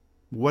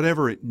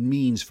whatever it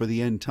means for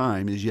the end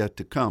time is yet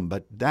to come,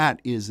 but that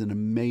is an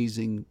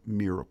amazing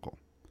miracle.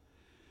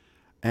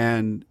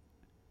 And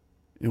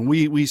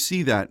we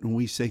see that and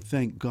we say,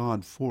 thank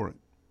God for it.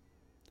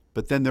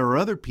 But then there are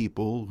other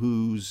people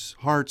whose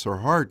hearts are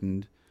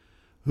hardened,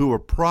 who are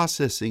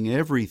processing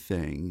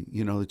everything.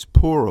 You know, it's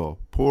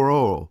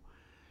poro,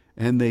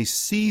 and they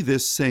see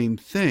this same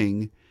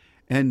thing,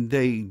 and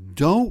they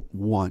don't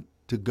want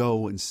to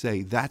go and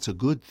say, that's a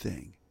good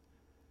thing.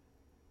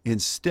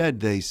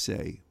 Instead, they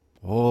say,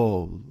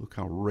 oh, look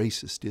how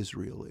racist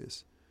Israel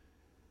is.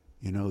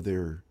 You know,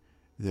 they're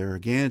They're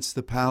against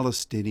the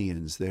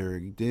Palestinians. They're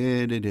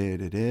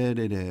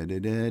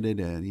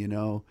you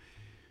know.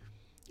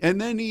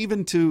 And then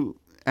even to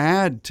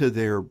add to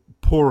their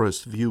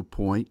porous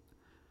viewpoint,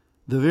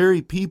 the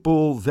very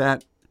people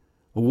that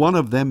one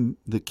of them,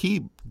 the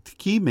key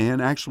man,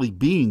 actually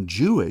being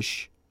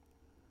Jewish,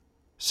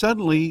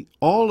 suddenly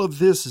all of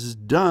this is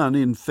done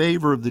in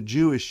favor of the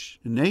Jewish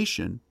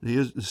nation,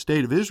 the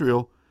state of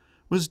Israel,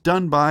 was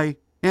done by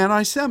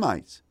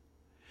anti-Semites.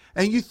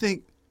 And you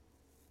think,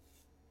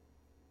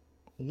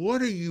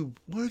 what have you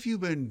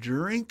been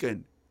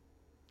drinking?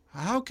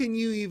 How can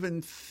you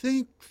even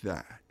think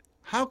that?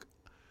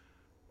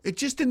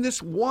 Just in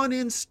this one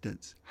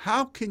instance,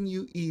 how can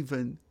you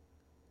even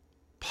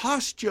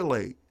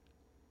postulate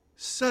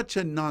such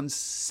a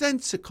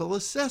nonsensical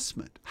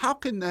assessment? How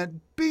can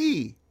that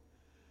be?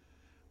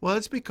 Well,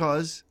 it's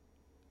because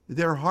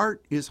their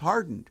heart is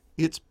hardened.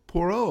 It's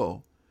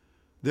poro.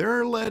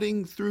 They're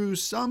letting through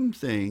some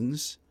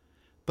things,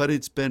 but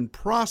it's been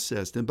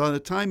processed. And by the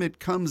time it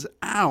comes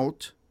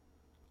out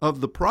of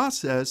the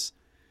process,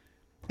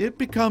 it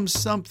becomes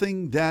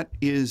something that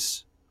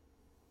is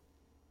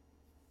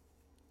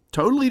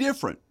totally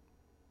different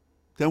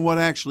than what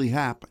actually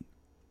happened.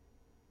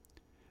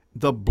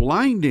 The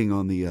blinding,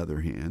 on the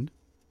other hand,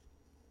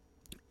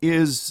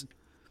 is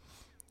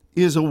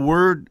a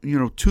word,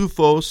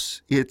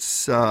 tufos.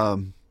 It's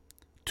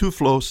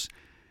tuflos.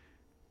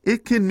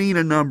 It can mean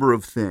a number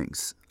of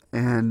things.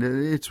 And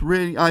it's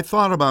really, I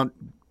thought about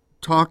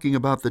talking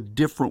about the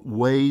different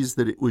ways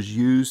that it was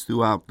used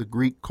throughout the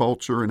Greek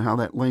culture and how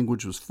that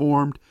language was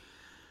formed.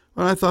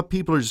 But I thought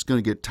people are just going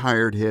to get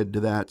tired head to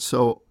that.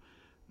 So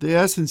the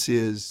essence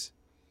is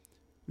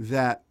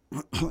that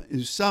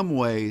in some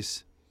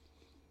ways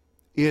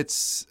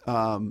it's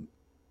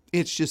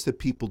just that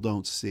people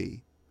don't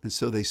see. And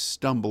so they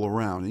stumble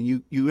around.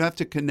 And you have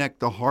to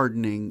connect the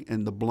hardening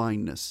and the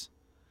blindness.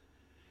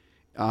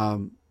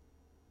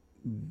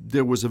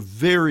 There was a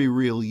very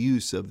real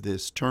use of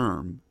this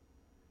term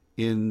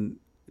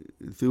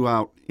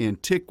throughout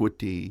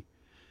antiquity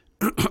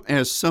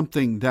as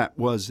something that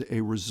was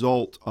a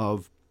result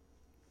of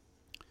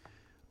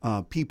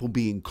people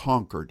being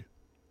conquered.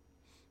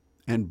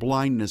 And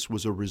blindness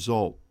was a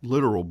result.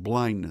 Literal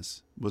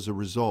blindness was a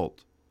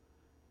result.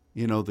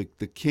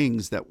 The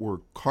kings that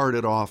were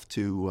carted off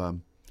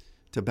to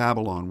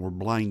Babylon were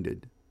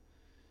blinded.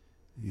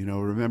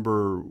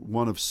 Remember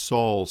one of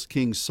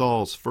King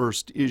Saul's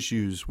first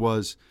issues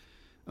was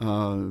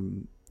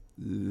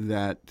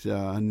that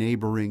a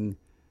neighboring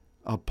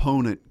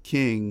opponent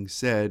king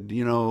said,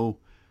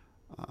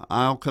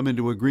 I'll come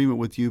into agreement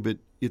with you, but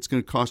it's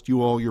going to cost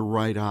you all your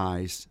right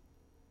eyes.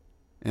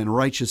 And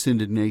righteous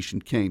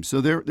indignation came.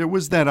 So there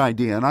was that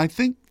idea. And I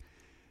think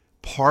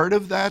part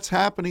of that's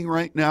happening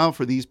right now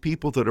for these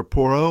people that are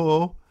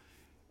poro,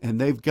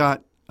 and they've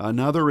got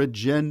another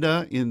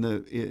agenda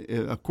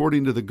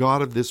according to the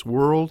God of this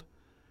world.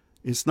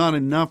 It's not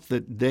enough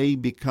that they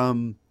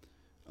become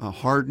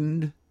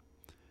hardened,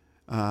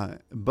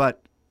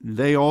 but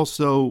they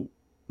also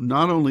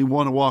not only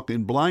want to walk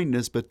in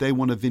blindness, but they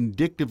want to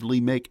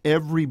vindictively make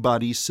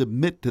everybody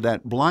submit to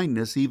that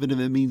blindness, even if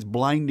it means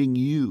blinding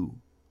you.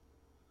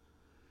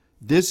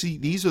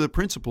 These are the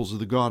principles of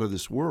the God of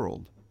this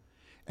world.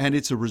 And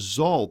it's a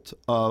result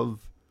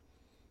of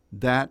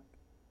that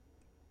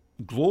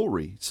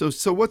glory. So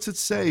what's it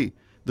say?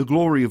 The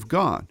glory of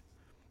God,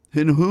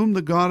 in whom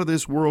the God of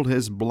this world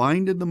has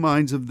blinded the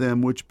minds of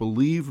them which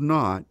believe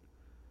not.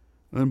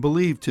 And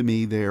believe, to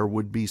me, there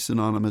would be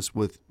synonymous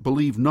with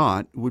believe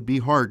not, would be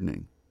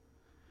hardening.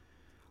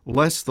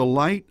 Lest the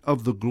light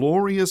of the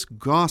glorious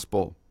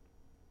gospel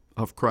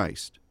of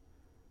Christ,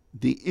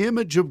 the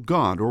image of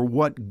God, or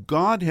what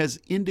God has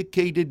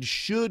indicated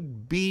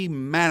should be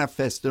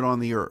manifested on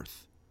the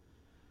earth,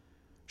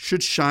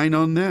 should shine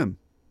on them.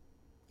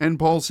 And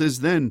Paul says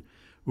then,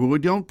 we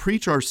don't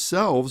preach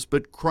ourselves,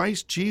 but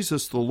Christ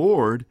Jesus the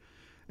Lord,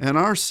 and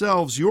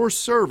ourselves your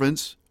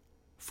servants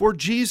for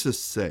Jesus'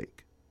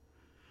 sake.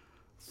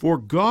 For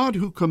God,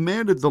 who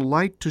commanded the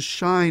light to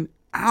shine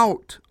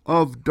out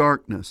of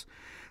darkness,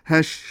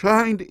 has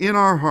shined in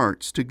our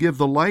hearts to give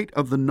the light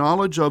of the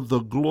knowledge of the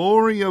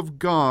glory of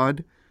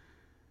God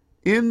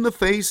in the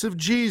face of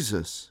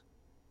Jesus.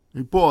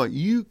 And boy,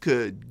 you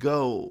could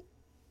go.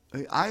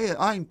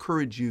 I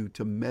encourage you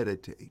to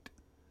meditate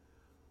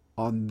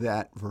on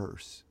that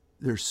verse.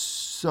 There's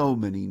so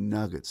many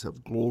nuggets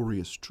of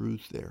glorious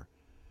truth there.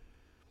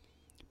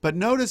 But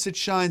notice it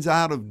shines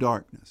out of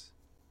darkness.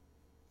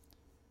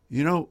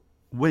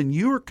 When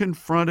you're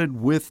confronted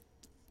with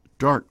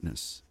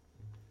darkness,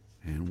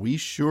 and we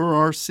sure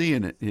are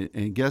seeing it,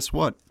 and guess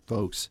what,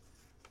 folks?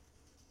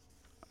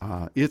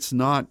 It's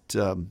not.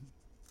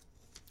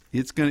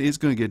 It's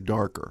gonna get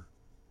darker.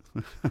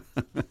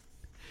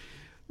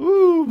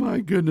 Oh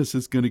my goodness,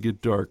 it's gonna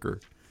get darker.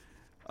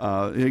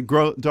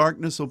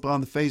 Darkness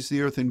upon the face of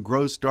the earth, and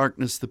gross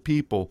darkness the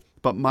people.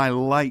 But my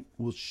light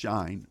will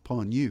shine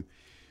upon you.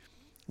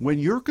 When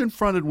you're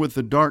confronted with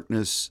the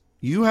darkness,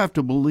 you have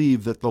to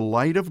believe that the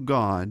light of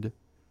God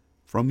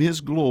from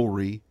His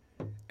glory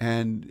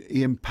and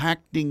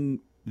impacting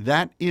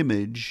that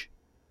image,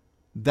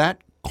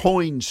 that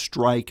coin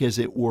strike, as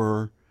it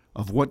were,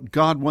 of what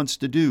God wants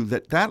to do,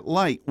 that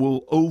light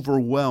will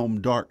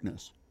overwhelm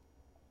darkness.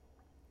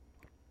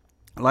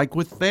 Like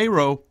with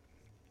Pharaoh,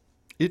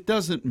 it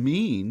doesn't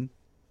mean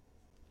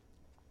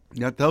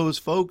that those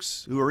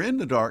folks who are in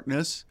the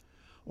darkness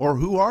or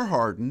who are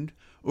hardened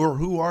or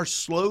who are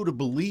slow to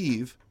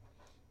believe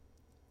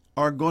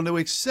are going to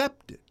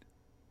accept it.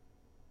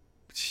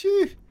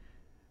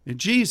 And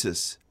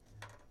Jesus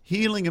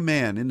healing a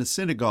man in the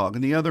synagogue.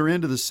 On the other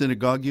end of the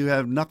synagogue, you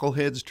have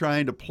knuckleheads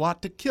trying to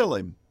plot to kill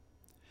him.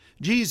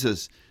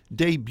 Jesus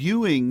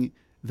debuting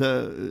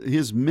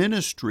his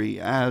ministry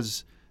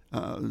as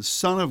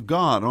Son of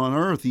God on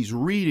earth. He's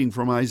reading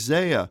from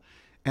Isaiah.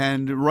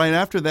 And right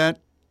after that,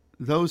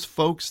 those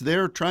folks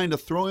there trying to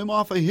throw him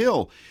off a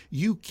hill.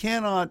 You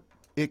cannot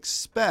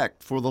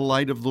expect for the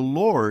light of the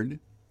Lord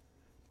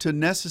to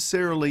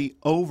necessarily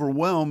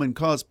overwhelm and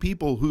cause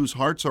people whose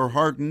hearts are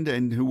hardened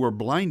and who are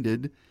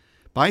blinded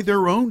by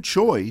their own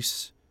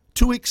choice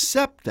to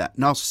accept that.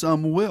 Now,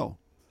 some will.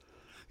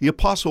 The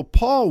Apostle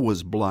Paul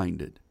was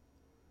blinded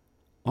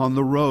on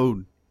the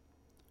road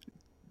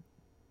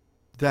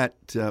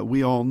that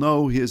we all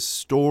know his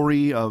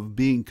story of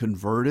being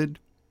converted.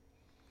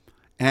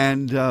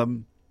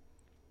 And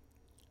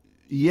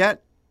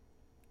yet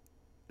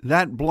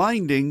that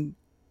blinding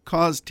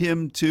caused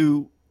him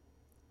to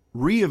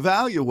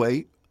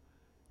reevaluate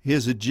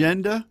his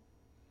agenda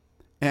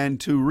and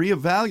to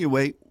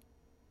reevaluate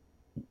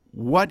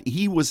what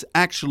he was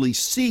actually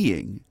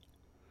seeing.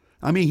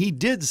 I mean, he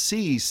did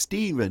see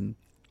Stephen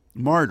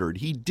martyred.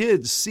 He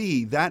did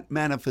see that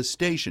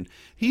manifestation.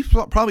 He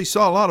probably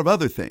saw a lot of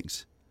other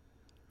things.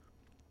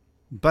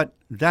 But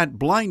that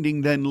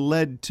blinding then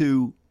led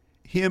to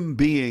him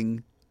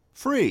being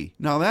free.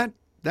 Now,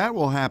 that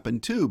will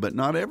happen too, but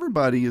not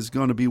everybody is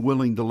going to be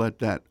willing to let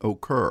that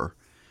occur.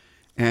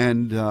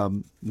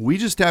 And we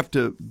just have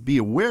to be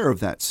aware of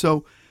that.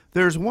 So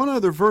there's one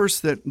other verse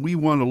that we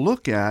want to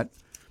look at,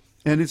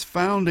 and it's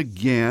found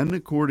again,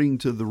 according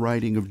to the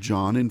writing of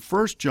John, in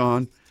 1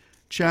 John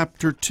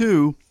chapter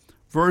 2,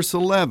 verse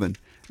 11.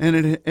 And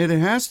it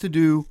has to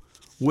do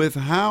with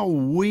how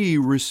we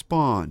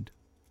respond.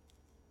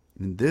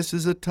 And this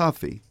is a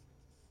toughie.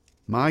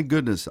 My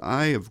goodness,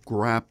 I have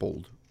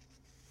grappled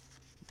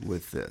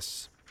with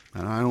this,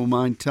 and I don't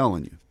mind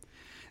telling you.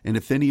 And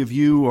if any of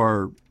you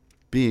are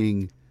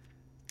being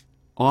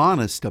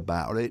honest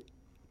about it,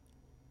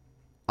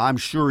 I'm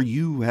sure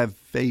you have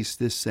faced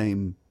this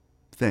same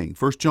thing.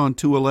 1 John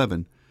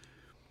 2:11.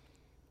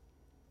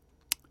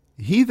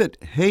 He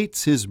that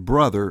hates his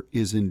brother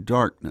is in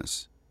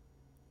darkness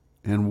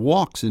and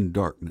walks in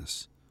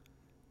darkness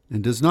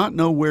and does not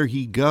know where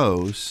he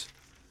goes,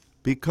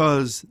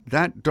 because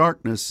that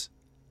darkness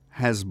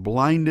has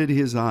blinded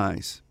his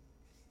eyes.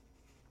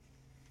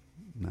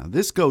 Now,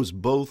 this goes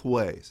both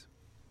ways.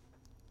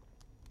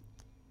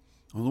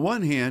 On the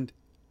one hand,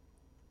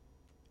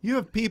 you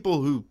have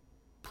people who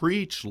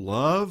preach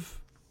love,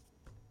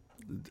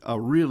 a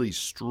really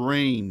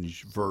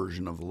strange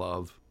version of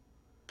love,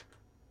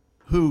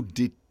 who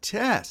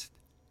detest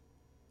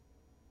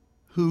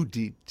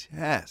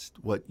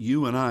what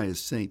you and I as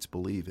saints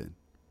believe in.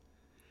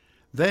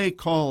 They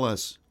call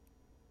us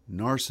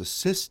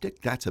narcissistic.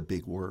 That's a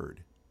big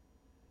word.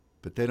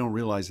 But they don't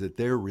realize that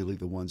they're really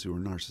the ones who are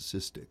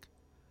narcissistic.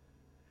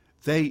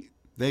 They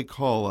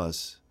call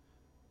us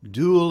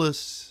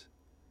dualists.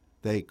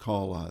 They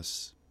call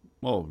us,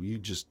 you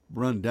just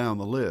run down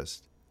the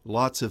list.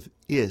 Lots of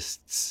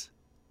ists,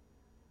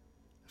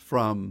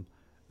 from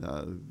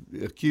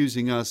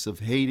accusing us of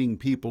hating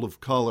people of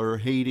color,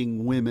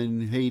 hating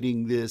women,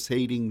 hating this,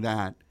 hating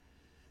that.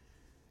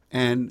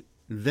 And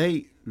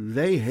they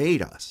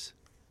hate us,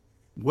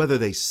 whether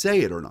they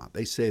say it or not.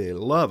 They say they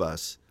love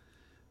us,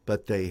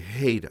 but they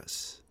hate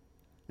us.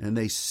 And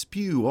they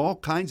spew all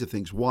kinds of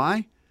things.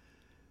 Why?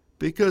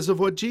 Because of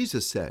what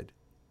Jesus said.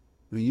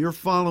 When you're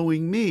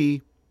following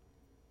me,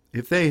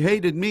 if they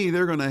hated me,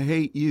 they're going to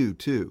hate you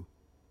too.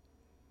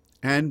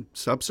 And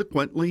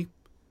subsequently,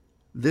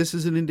 this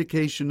is an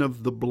indication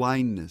of the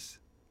blindness.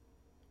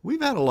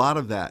 We've had a lot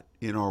of that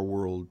in our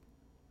world.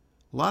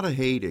 A lot of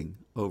hating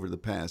over the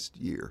past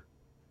few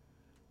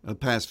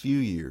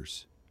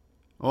years.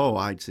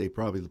 I'd say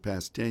probably the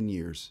past 10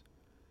 years.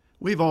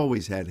 We've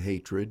always had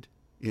hatred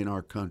in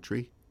our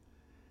country.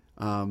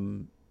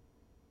 And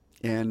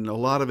a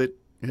lot of it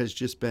has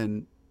just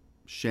been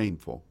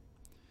shameful.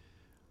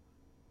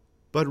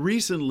 But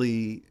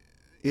recently,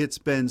 it's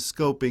been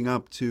scoping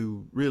up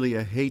to really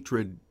a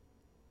hatred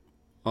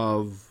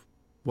of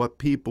what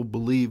people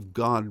believe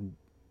God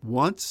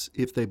wants,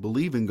 if they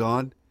believe in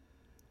God.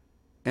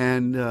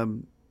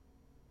 And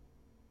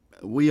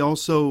we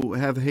also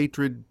have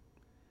hatred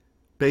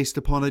based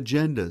upon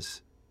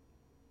agendas.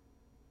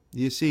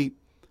 You see,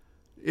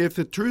 if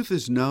the truth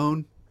is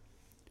known,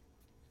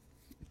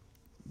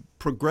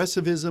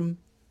 progressivism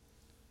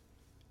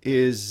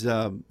has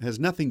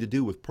nothing to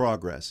do with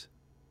progress.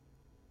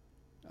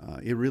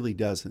 It really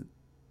doesn't.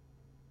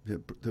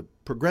 The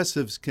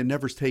progressives can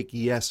never take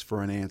yes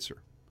for an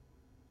answer.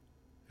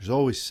 There's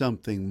always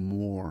something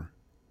more.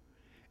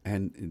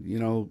 And,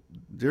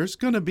 there's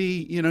going to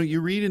be,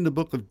 you read in the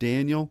book of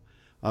Daniel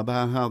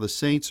about how the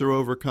saints are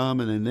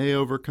overcome and then they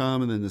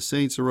overcome and then the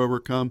saints are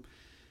overcome.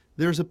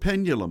 There's a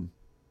pendulum.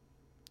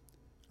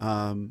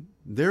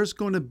 There's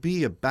going to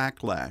be a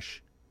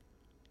backlash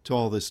to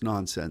all this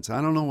nonsense.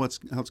 I don't know how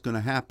it's going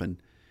to happen,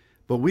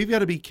 but we've got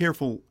to be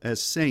careful as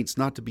saints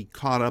not to be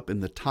caught up in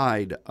the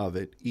tide of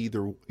it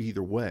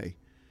either way.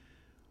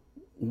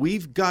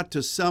 We've got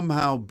to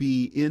somehow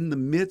be in the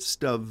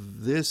midst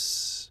of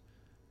these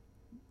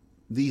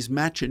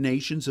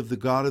machinations of the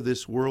God of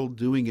this world,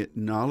 doing it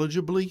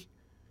knowledgeably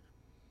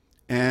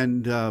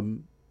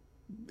and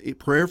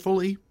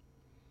prayerfully,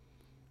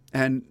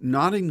 and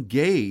not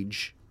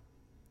engage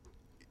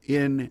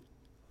in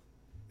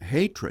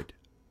hatred.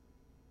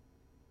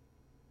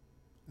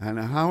 And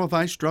how have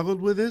I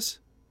struggled with this?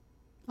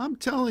 I'm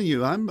telling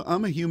you,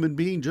 I'm a human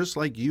being just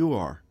like you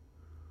are.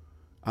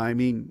 I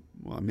mean,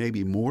 well,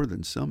 maybe more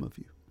than some of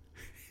you.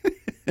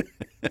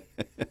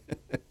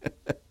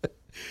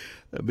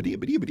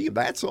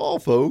 That's all,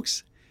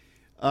 folks.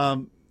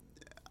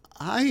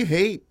 I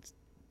hate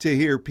to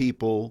hear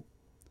people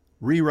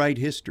rewrite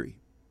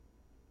history.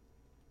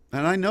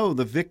 And I know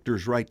the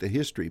victors write the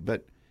history,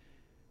 but,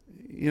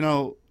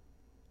 to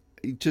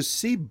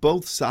see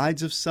both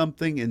sides of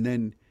something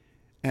and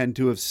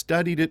to have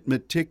studied it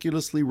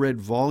meticulously, read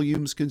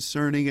volumes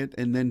concerning it,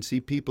 and then see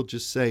people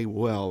just say,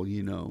 well,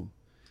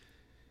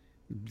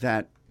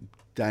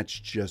 that's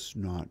just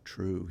not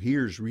true.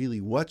 Here's really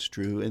what's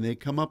true. And they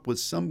come up with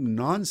some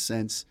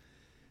nonsense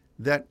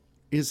that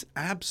is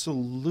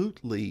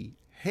absolutely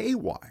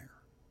haywire.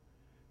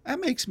 That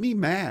makes me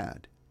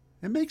mad.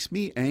 It makes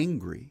me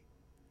angry.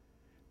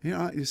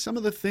 Some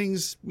of the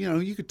things,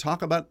 you could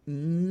talk about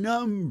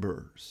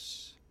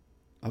numbers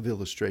of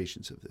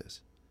illustrations of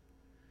this.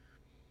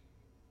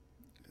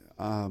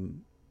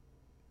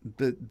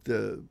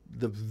 The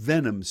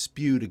venom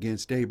spewed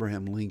against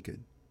Abraham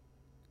Lincoln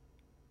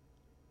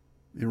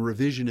in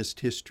revisionist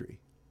history,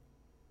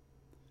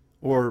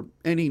 or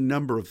any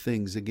number of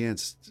things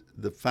against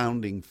the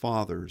founding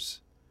fathers,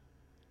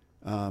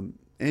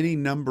 any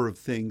number of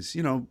things.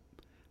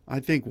 I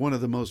think one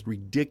of the most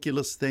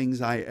ridiculous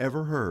things I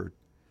ever heard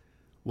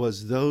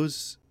was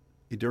those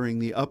during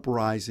the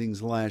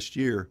uprisings last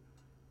year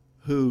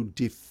who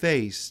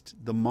defaced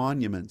the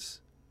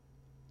monuments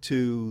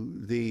to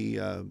the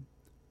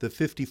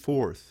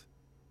 54th,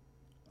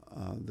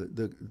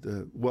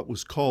 the what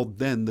was called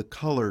then the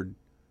Colored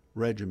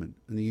Regiment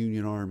in the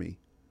Union Army,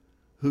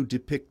 who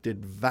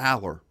depicted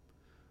valor,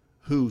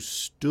 who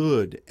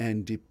stood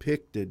and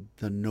depicted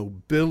the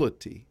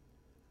nobility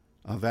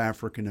of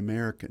African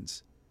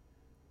Americans,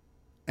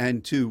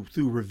 and through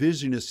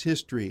revisionist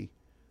history,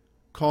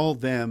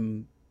 called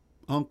them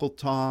Uncle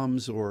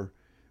Toms or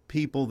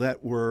people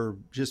that were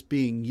just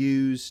being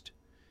used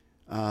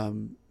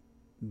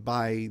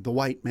by the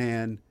white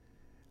man,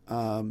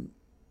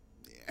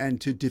 and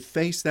to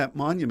deface that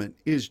monument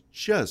is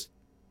just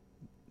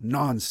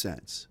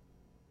nonsense.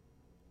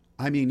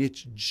 I mean,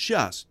 it's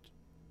just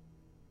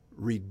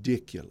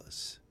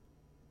ridiculous.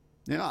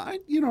 Now,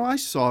 I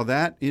saw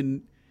that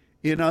in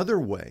other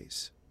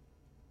ways.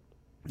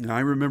 I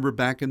remember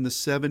back in the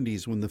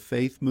 70s when the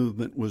faith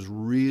movement was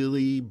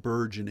really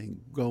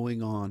burgeoning,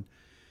 going on,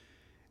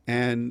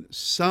 and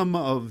some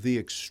of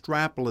the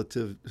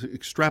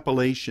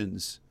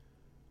extrapolations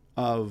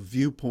of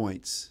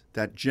viewpoints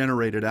that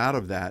generated out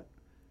of that,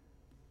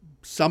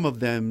 some of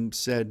them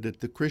said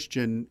that the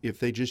Christian, if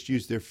they just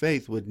used their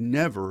faith, would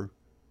never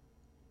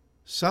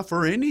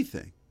suffer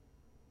anything,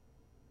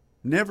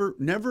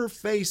 never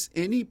face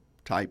any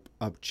type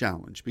of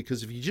challenge,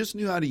 because if you just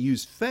knew how to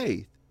use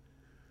faith,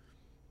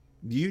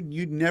 you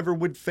never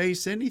would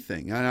face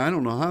anything. I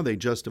don't know how they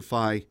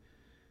justify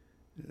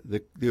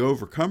the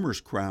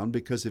overcomer's crown,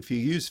 because if you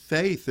use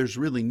faith, there's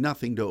really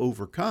nothing to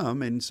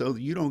overcome, and so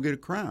you don't get a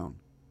crown.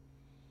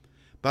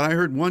 But I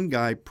heard one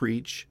guy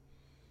preach.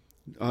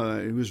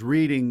 He was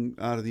reading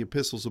out of the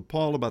epistles of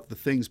Paul about the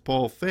things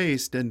Paul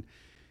faced, and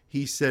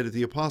he said if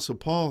the Apostle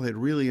Paul had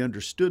really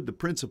understood the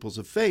principles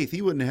of faith,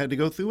 he wouldn't have had to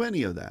go through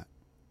any of that.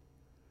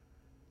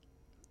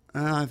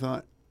 And I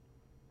thought,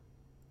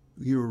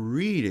 you're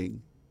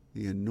reading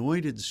the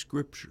anointed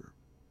scripture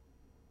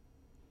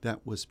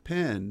that was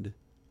penned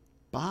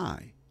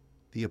by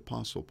the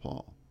Apostle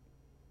Paul,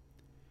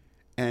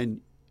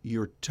 and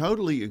you're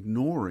totally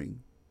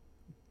ignoring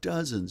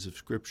dozens of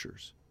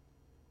scriptures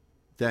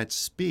that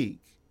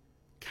speak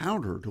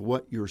counter to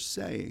what you're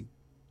saying.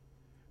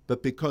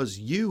 But because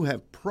you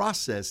have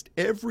processed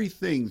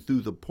everything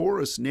through the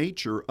porous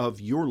nature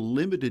of your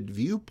limited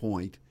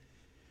viewpoint,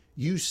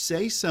 you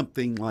say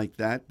something like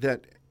that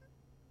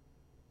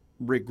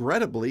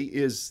regrettably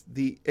is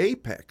the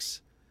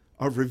apex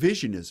of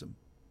revisionism.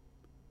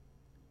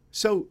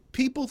 So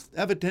people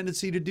have a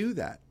tendency to do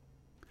that.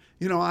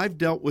 I've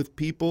dealt with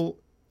people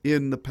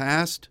in the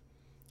past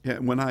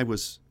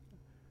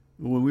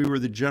when we were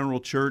the general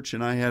church,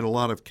 and I had a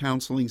lot of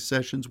counseling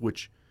sessions,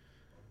 which,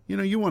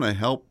 you want to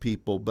help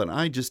people, but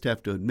I just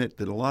have to admit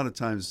that a lot of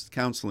times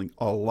counseling,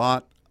 a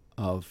lot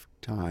of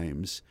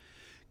times,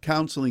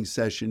 counseling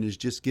session is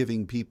just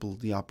giving people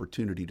the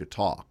opportunity to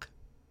talk.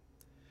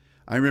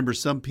 I remember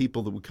some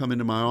people that would come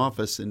into my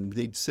office and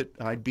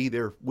I'd be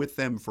there with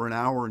them for an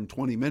hour and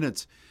 20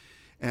 minutes,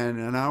 and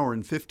an hour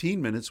and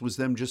 15 minutes was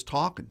them just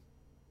talking.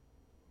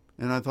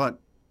 And I thought,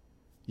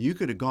 you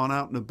could have gone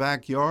out in the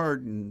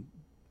backyard and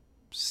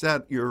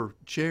set your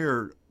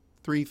chair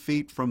 3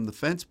 feet from the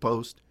fence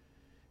post,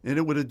 and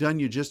it would have done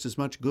you just as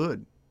much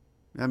good.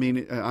 I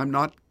mean, I'm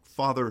not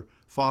Father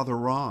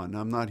Ron.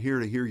 I'm not here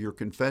to hear your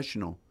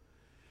confessional.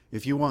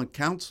 If you want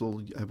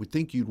counsel, I would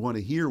think you'd want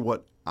to hear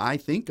what I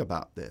think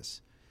about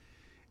this.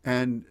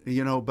 And,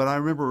 but I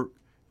remember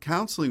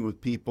counseling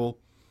with people,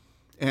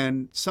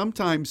 and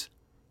sometimes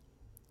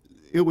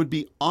it would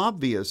be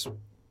obvious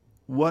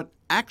what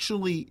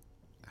actually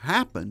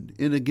happened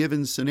in a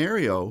given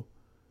scenario,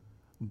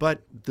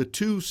 but the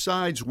two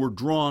sides were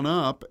drawn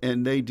up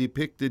and they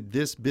depicted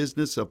this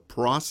business of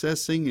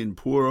processing in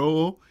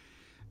puero,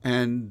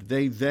 and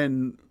they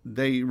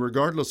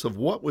regardless of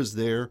what was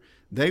there,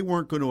 they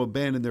weren't going to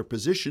abandon their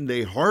position.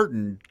 They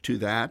hardened to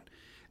that,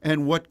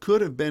 and what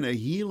could have been a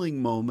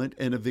healing moment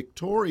and a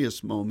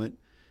victorious moment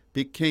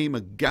became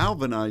a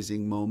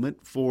galvanizing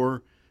moment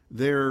for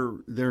their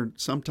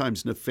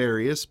sometimes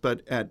nefarious,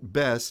 but at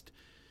best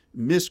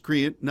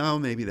miscreant. No,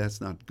 maybe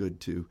that's not good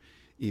too,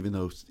 even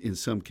though in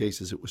some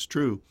cases it was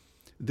true.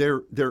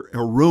 Their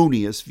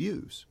erroneous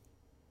views.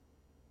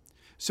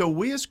 So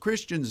we as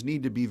Christians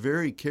need to be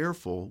very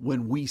careful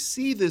when we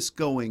see this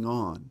going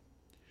on,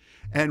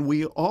 and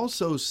we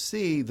also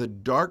see the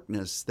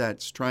darkness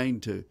that's trying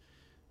to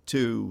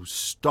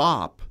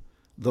stop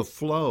the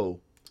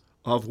flow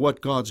of what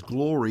God's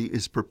glory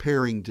is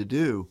preparing to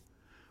do.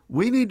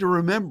 We need to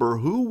remember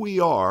who we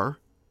are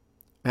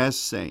as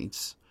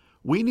saints.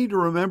 We need to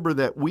remember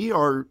that we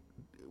are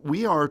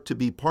to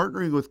be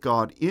partnering with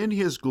God in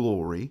His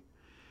glory.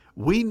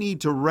 We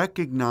need to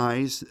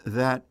recognize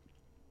that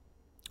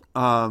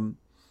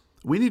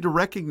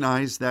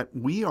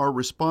we are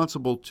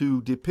responsible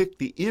to depict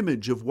the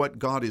image of what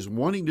God is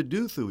wanting to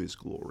do through His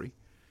glory.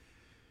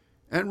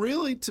 And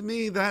really, to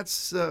me,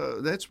 that's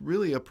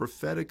really a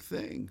prophetic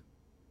thing.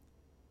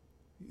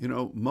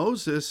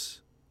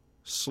 Moses,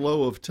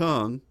 slow of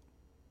tongue,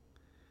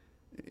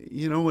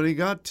 when he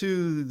got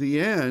to the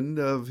end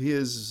of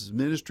his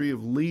ministry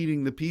of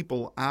leading the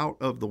people out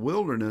of the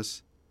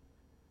wilderness,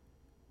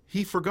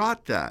 he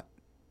forgot that.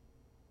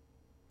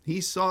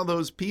 He saw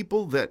those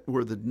people that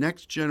were the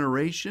next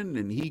generation,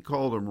 and he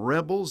called them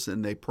rebels,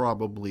 and they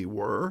probably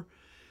were.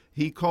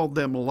 He called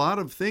them a lot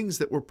of things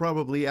that were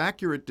probably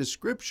accurate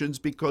descriptions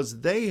because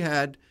they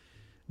had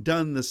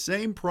done the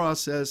same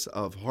process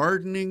of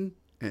hardening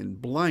and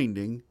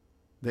blinding.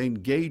 They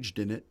engaged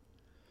in it,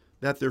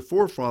 that their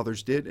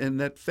forefathers did and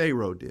that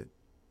Pharaoh did.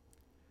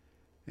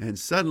 And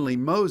suddenly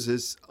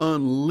Moses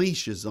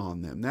unleashes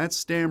on them. That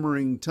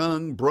stammering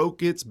tongue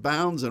broke its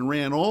bounds and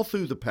ran all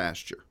through the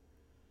pasture.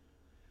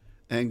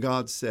 And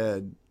God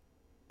said,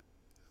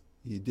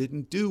 you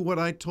didn't do what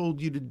I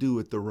told you to do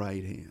at the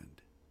right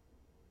hand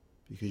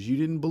because you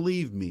didn't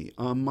believe me.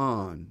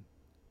 I'm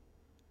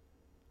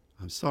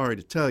sorry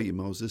to tell you,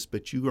 Moses,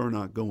 but you are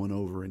not going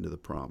over into the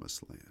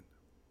promised land.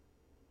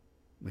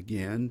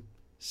 Again,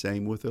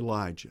 same with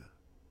Elijah.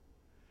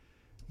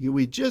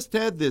 We just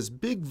had this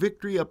big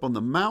victory up on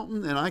the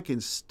mountain, and I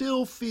can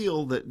still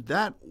feel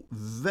that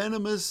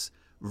venomous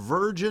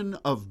virgin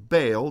of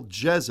Baal,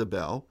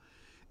 Jezebel,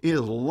 is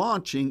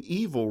launching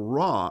evil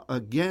raw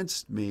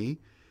against me.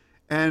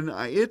 And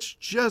it's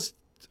just,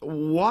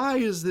 why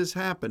is this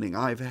happening?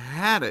 I've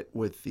had it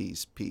with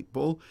these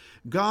people.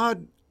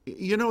 God,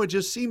 it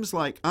just seems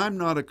like I'm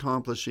not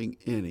accomplishing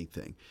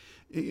anything.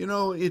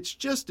 It's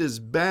just as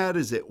bad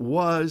as it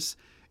was.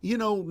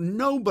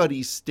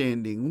 Nobody's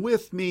standing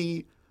with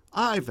me.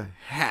 I've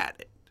had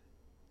it.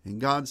 And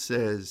God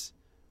says,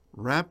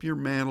 wrap your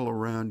mantle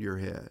around your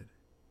head.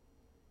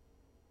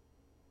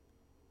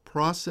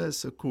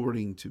 Process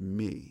according to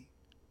me.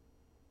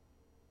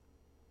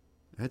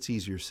 That's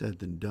easier said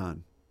than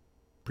done.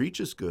 Preach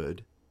is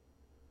good,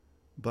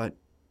 but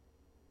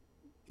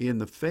in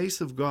the face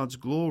of God's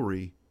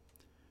glory,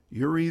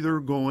 you're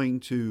either going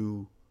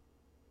to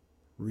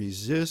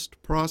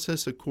resist,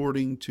 process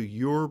according to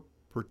your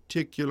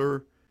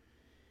particular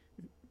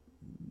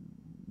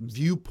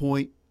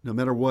viewpoint, no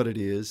matter what it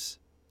is,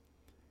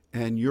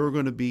 and you're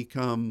going to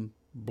become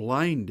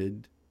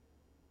blinded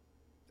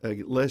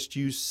lest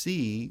you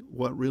see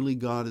what really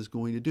God is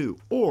going to do.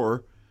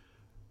 Or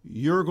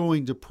you're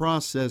going to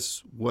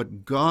process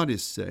what God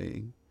is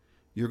saying.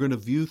 You're going to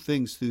view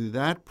things through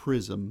that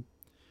prism.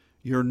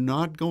 You're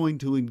not going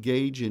to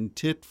engage in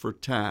tit for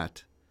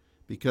tat,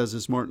 because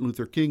as Martin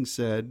Luther King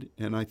said,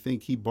 and I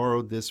think he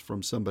borrowed this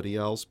from somebody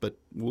else, but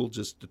we'll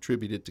just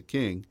attribute it to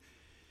King,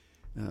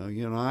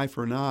 an eye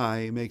for an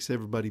eye makes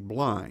everybody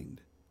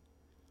blind.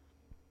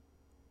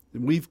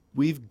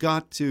 We've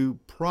got to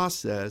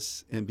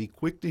process and be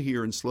quick to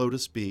hear and slow to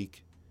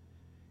speak,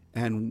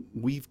 and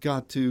we've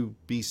got to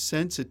be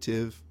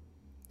sensitive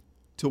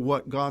to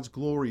what God's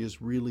glory is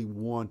really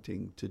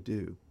wanting to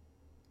do.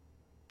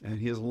 and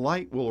His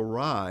light will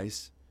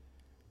arise,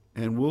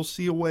 and we'll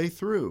see a way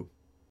through.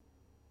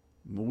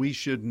 We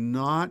should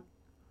not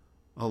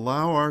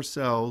allow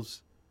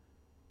ourselves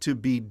to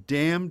be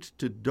damned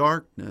to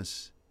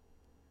darkness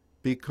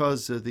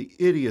because of the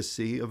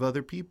idiocy of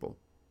other people.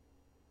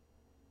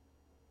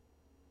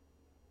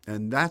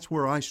 And that's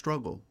where I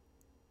struggle.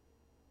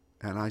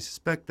 And I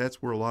suspect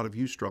that's where a lot of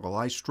you struggle.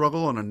 I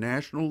struggle on a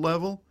national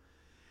level,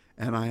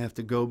 and I have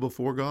to go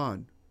before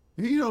God.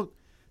 You know,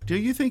 do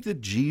you think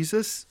that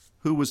Jesus,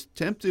 who was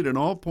tempted in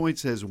all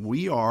points as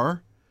we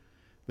are,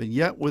 but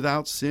yet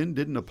without sin,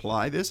 didn't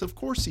apply this? Of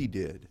course He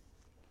did.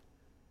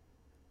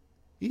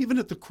 Even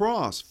at the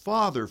cross,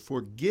 Father,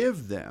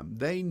 forgive them.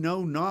 They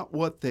know not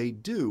what they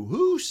do.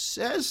 Who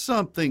says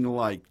something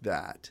like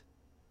that?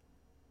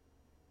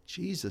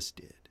 Jesus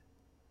did.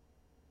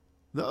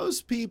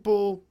 Those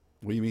people,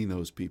 what do you mean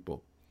those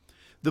people?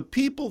 The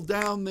people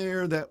down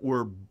there that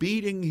were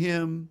beating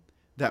Him,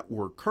 that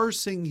were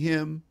cursing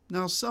Him.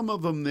 Now, some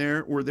of them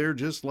were there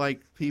just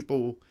like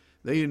people.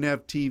 They didn't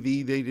have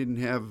TV. They didn't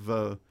have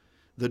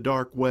the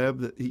dark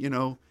web. You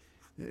know,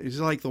 it's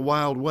like the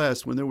Wild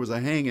West when there was a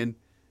hanging.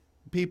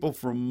 People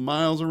from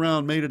miles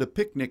around made it a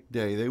picnic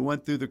day. They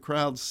went through the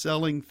crowd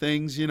selling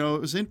things. You know,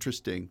 it was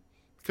interesting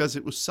because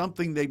it was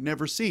something they'd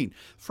never seen.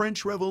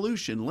 French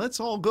Revolution. Let's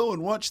all go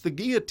and watch the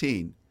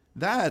guillotine.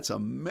 That's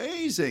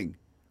amazing.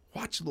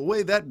 Watch the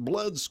way that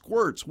blood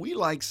squirts. We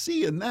like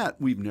seeing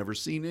that. We've never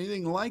seen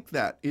anything like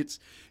that.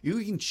 You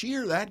can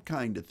cheer that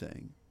kind of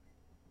thing.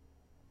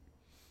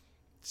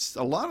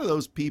 A lot of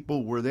those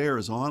people were there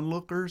as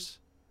onlookers.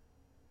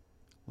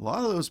 A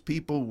lot of those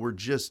people were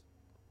just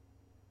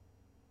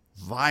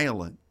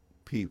violent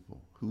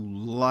people who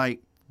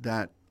liked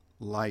that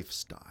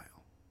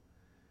lifestyle.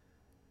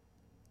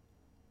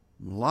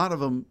 A lot of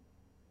them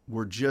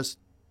were just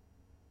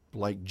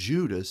like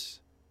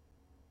Judas,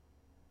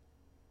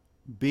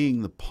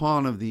 being the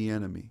pawn of the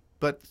enemy.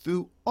 But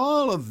through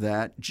all of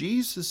that,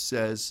 Jesus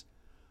says,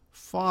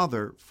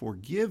 Father,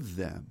 forgive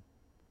them.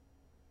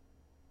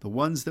 The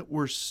ones that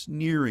were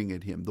sneering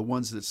at Him, the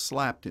ones that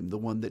slapped Him, the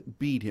one that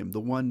beat Him, the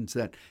ones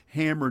that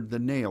hammered the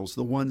nails,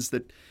 the ones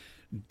that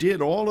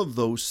did all of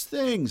those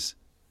things.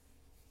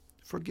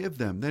 Forgive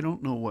them. They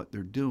don't know what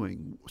they're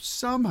doing.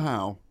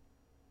 Somehow,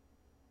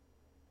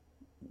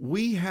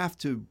 we have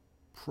to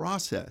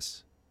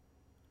process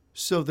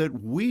so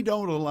that we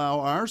don't allow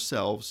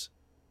ourselves,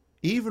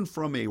 even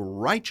from a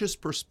righteous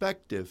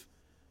perspective,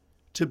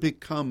 to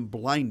become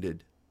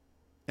blinded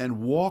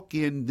and walk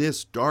in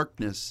this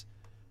darkness,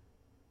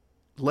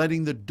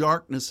 letting the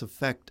darkness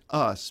affect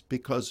us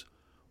because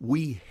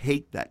we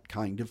hate that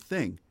kind of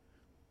thing.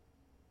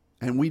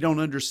 And we don't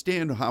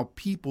understand how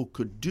people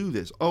could do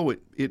this. Oh,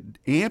 it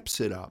amps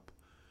it up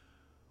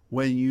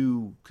when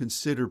you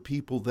consider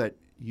people that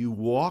you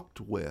walked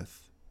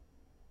with,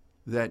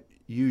 that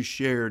you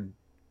shared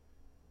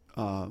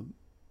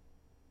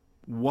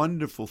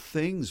wonderful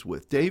things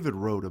with. David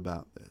wrote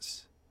about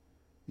this.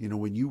 You know,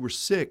 when you were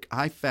sick,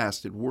 I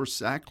fasted, wore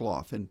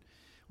sackcloth, and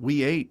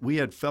we ate. We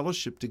had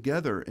fellowship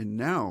together. And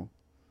now,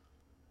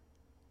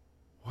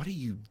 what are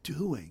you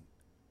doing?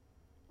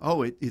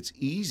 Oh, it's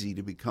easy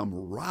to become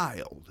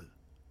riled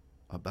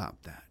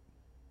about that.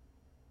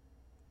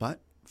 But,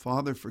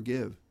 Father,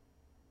 forgive.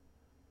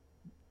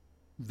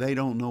 They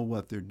don't know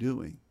what they're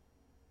doing.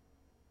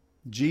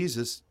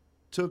 Jesus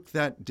took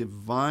that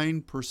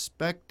divine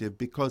perspective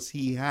because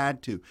He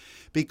had to.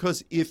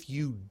 Because if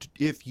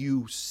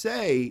you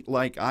say,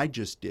 like I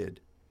just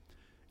did,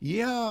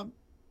 yeah,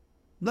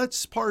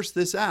 let's parse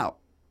this out.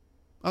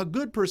 A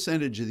good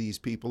percentage of these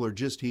people are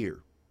just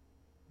here.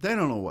 They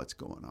don't know what's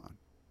going on.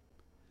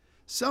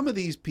 Some of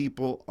these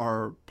people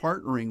are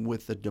partnering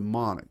with the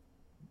demonic.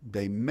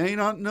 They may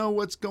not know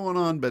what's going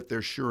on, but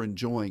they're sure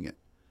enjoying it.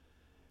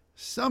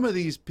 Some of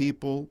these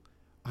people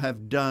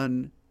have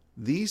done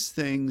these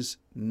things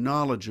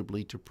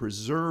knowledgeably to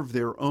preserve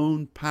their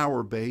own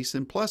power base,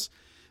 and plus,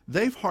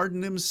 they've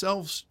hardened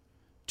themselves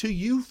to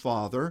you,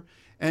 Father,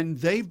 and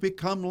they've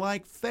become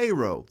like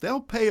Pharaoh.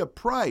 They'll pay a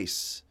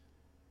price.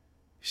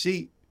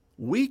 See,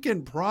 we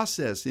can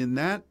process in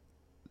that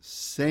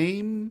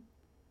same,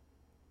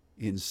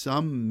 in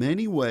some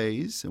many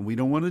ways, and we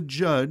don't want to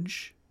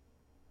judge.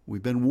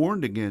 We've been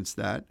warned against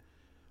that.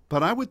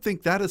 But I would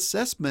think that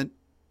assessment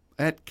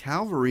at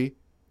Calvary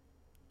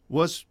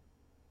was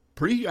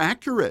pretty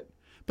accurate.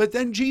 But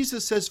then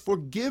Jesus says,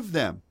 forgive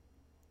them.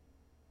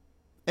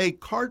 A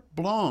carte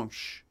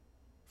blanche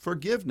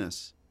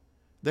forgiveness.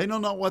 They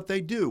don't know what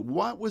they do.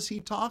 What was He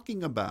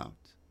talking about?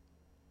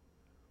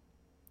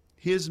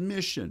 His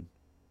mission.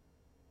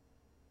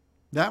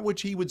 That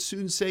which He would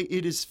soon say,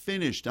 it is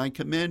finished. I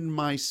commend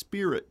my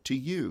spirit to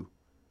you.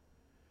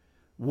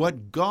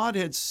 What God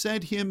had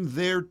sent Him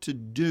there to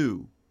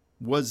do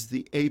was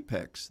the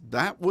apex.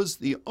 That was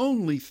the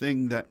only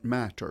thing that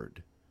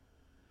mattered.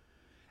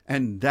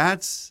 And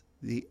that's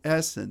the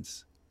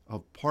essence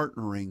of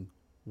partnering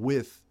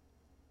with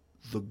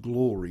the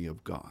glory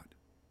of God.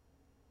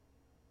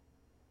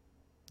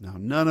 Now,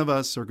 none of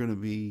us are going to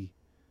be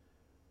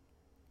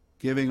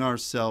giving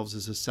ourselves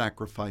as a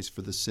sacrifice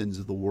for the sins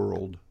of the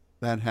world.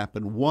 That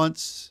happened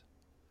once.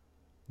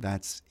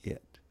 That's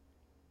it.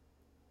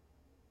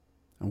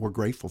 And we're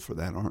grateful for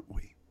that, aren't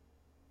we?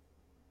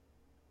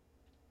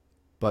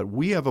 But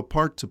we have a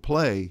part to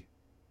play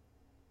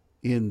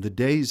in the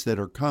days that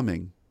are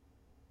coming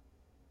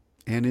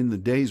and in the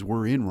days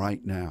we're in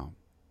right now.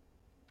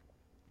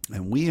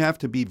 And we have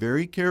to be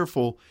very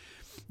careful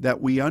that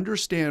we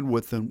understand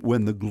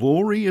when the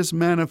glory is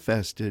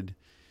manifested,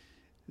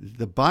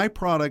 the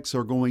byproducts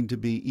are going to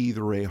be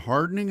either a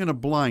hardening and a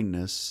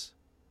blindness,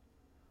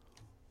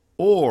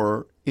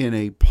 or in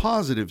a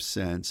positive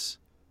sense,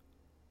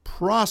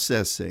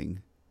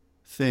 processing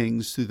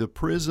things through the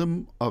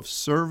prism of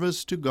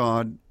service to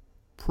God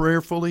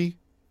prayerfully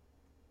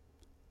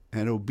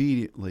and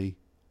obediently,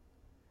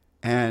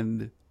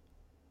 and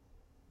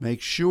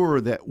make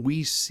sure that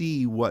we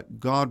see what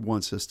God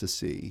wants us to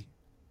see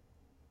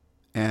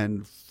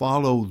and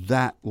follow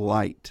that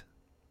light.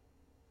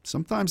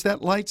 Sometimes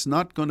that light's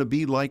not going to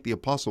be like the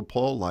Apostle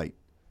Paul light.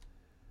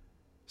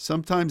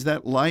 Sometimes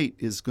that light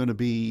is going to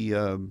be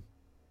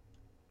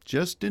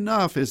just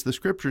enough, as the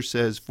Scripture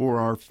says, for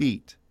our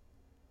feet.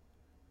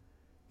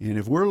 And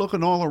if we're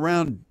looking all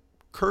around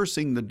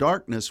cursing the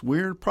darkness,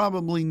 we're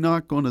probably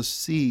not going to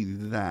see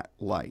that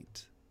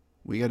light.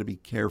 We got to be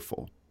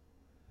careful.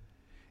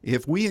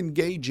 If we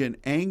engage in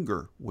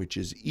anger, which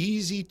is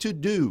easy to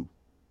do,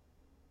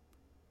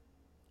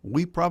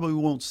 we probably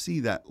won't see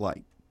that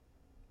light.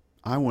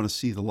 I want to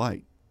see the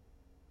light.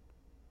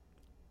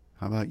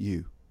 How about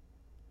you?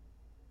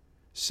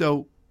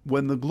 So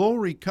when the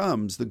glory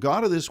comes, the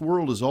God of this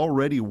world is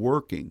already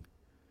working,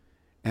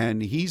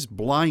 and he's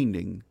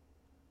blinding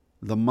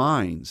the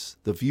minds,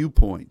 the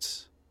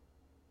viewpoints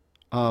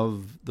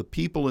of the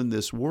people in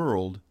this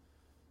world,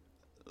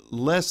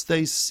 lest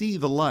they see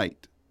the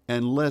light,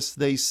 unless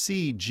they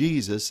see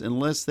Jesus,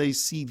 unless they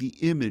see the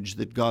image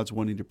that God's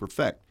wanting to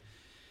perfect.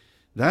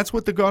 That's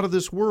what the God of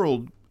this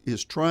world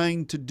is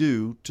trying to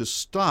do to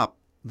stop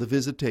the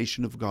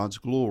visitation of God's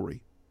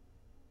glory.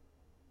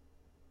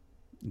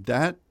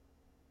 That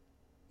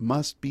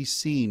must be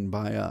seen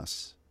by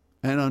us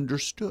and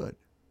understood.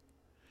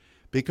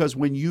 Because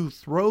when you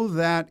throw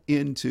that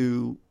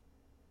into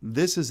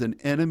this is an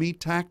enemy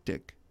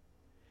tactic,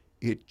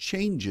 it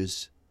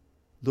changes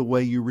the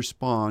way you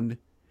respond,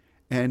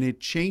 and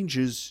it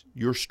changes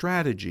your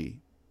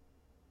strategy.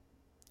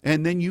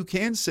 And then you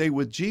can say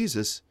with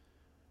Jesus,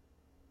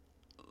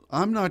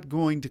 I'm not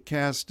going to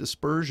cast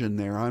aspersion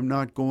there. I'm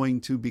not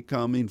going to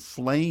become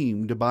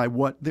inflamed by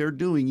what they're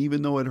doing,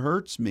 even though it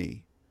hurts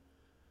me.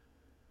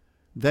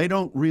 They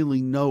don't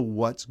really know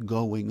what's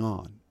going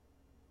on.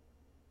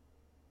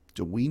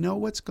 Do we know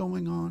what's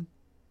going on?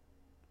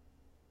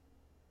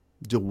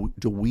 Do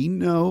we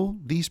know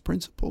these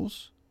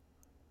principles?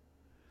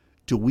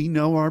 Do we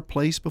know our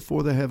place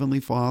before the Heavenly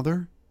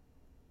Father?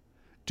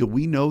 Do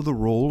we know the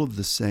role of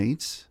the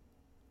saints?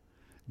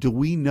 Do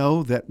we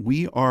know that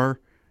we are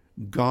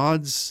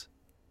God's,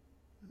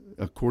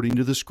 according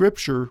to the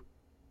Scripture,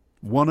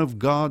 one of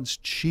God's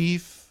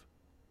chief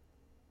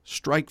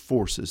strike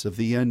forces of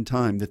the end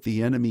time that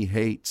the enemy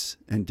hates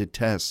and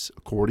detests,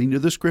 according to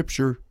the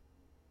Scripture?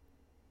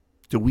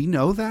 Do we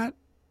know that?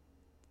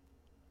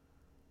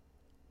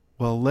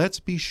 Well, let's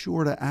be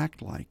sure to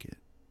act like it.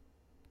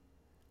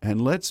 And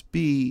let's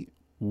be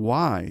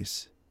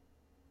wise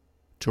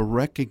to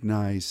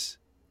recognize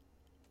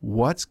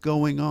what's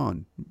going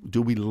on.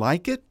 Do we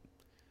like it?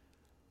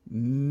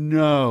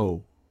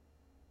 No.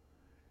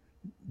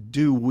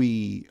 Do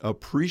we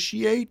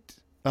appreciate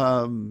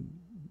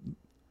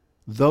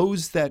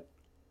those that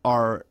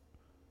are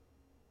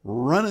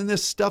running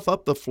this stuff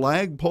up the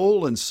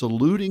flagpole and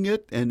saluting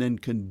it and then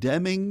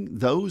condemning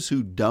those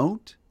who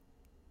don't?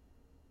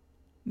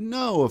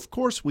 No, of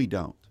course we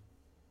don't.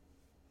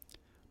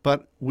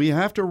 But we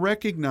have to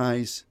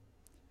recognize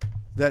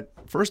that,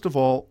 first of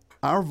all,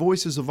 our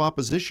voices of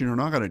opposition are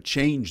not going to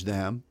change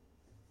them.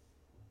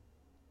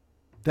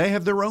 They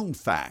have their own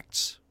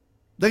facts.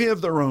 They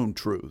have their own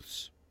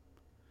truths.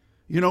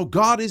 You know,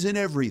 God is in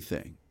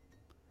everything.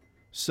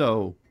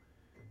 So,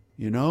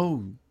 you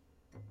know,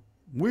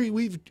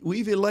 we've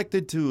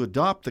elected to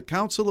adopt the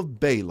counsel of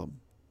Balaam.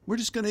 We're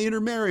just going to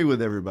intermarry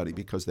with everybody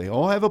because they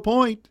all have a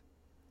point.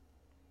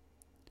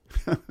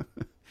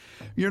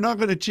 You're not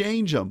going to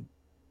change them.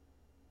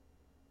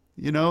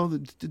 You know,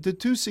 the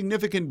two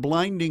significant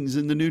blindings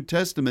in the New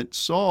Testament,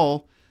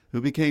 Saul, who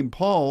became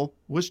Paul,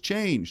 was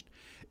changed.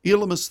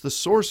 Elymas the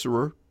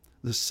sorcerer,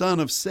 the son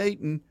of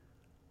Satan,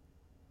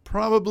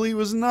 probably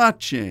was not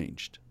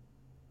changed.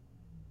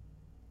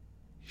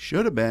 He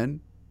should have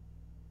been,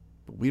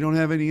 but we don't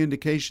have any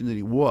indication that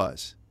he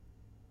was.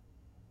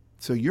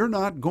 So you're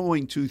not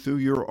going to, through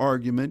your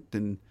argument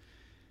and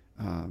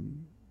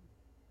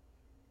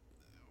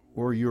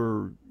or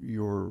your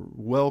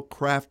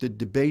well-crafted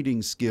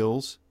debating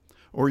skills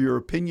or your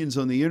opinions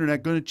on the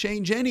internet, going to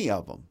change any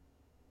of them.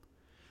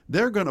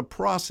 They're going to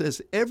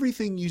process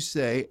everything you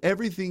say,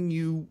 everything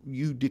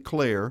you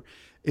declare.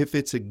 If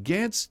it's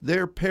against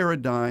their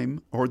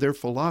paradigm or their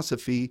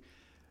philosophy,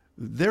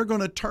 they're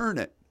going to turn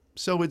it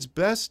So it's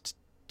best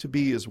to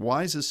be as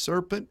wise as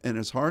serpent and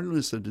as hardened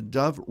as a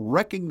dove,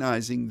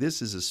 recognizing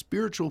this is a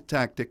spiritual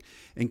tactic,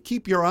 and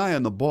keep your eye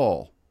on the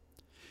ball.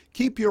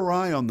 Keep your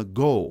eye on the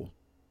goal.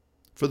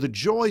 For the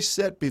joy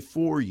set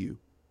before you,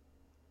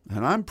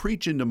 and I'm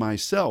preaching to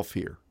myself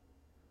here,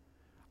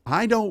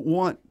 I don't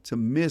want to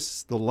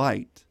miss the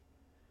light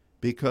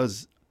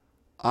because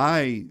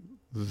I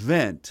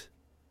vent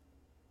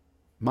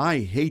my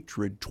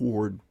hatred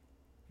toward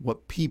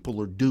what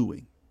people are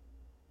doing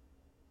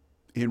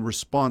in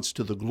response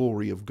to the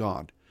glory of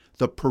God,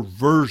 the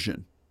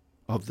perversion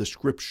of the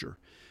Scripture,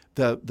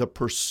 the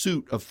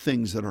pursuit of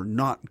things that are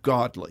not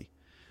godly,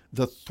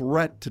 the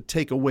threat to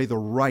take away the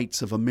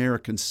rights of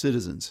American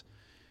citizens,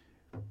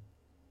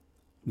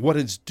 what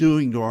it's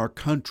doing to our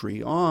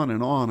country, on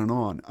and on and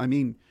on. I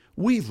mean,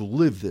 we've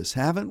lived this,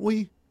 haven't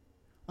we?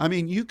 I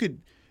mean, you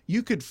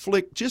could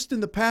flick just in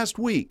the past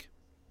week,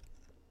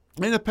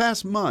 in the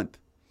past month,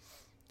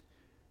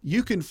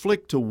 you can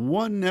flick to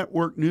one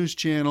network news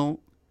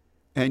channel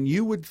and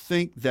you would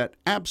think that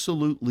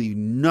absolutely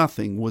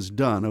nothing was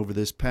done over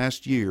this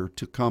past year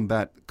to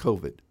combat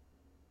COVID.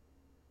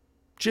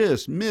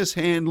 Just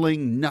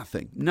mishandling,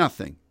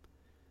 nothing.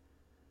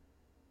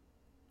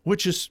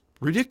 Which is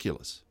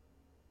ridiculous.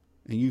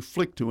 And you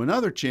flick to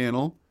another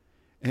channel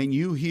and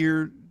you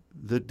hear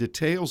the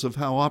details of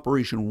how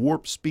Operation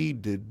Warp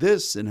Speed did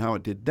this and how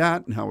it did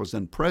that and how it was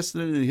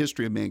unprecedented in the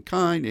history of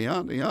mankind,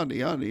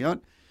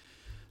 yada.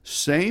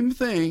 Same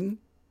thing,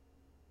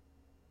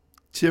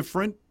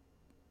 different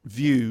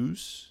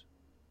views,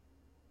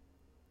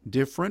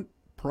 different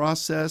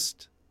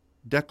processed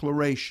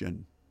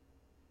declaration,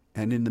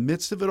 and in the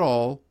midst of it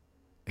all,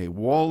 a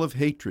wall of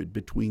hatred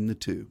between the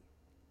two.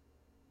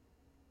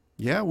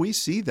 Yeah, we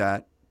see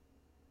that.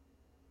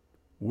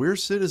 We're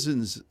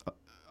citizens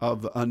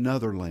of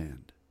another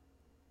land,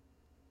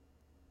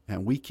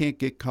 and we can't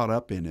get caught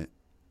up in it,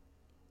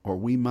 or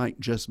we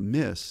might just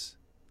miss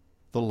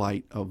the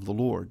light of the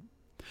Lord.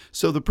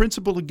 So the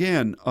principle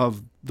again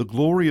of the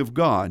glory of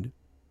God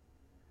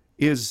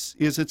is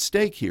at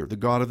stake here. The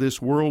God of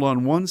this world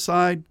on one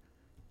side,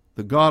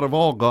 the God of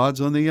all gods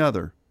on the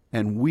other.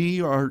 And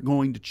we are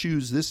going to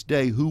choose this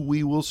day who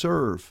we will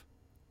serve.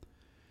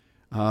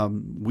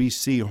 We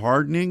see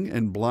hardening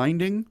and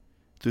blinding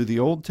through the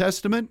Old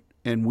Testament,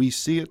 and we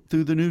see it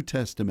through the New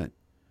Testament.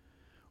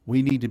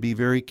 We need to be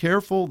very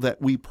careful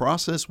that we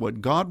process what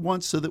God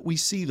wants so that we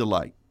see the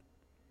light,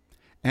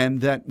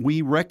 and that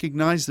we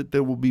recognize that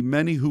there will be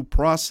many who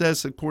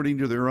process according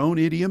to their own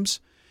idioms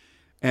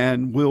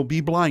and will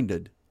be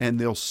blinded, and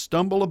they'll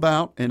stumble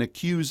about and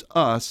accuse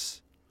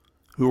us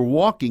who are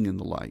walking in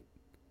the light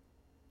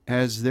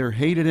as their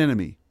hated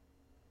enemy.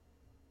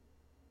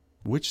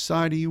 Which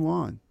side are you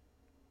on?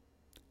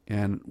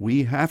 And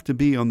we have to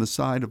be on the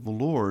side of the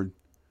Lord,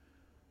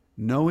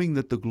 knowing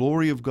that the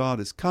glory of God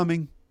is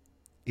coming.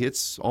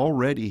 It's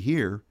already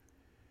here.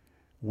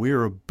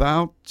 We're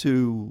about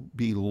to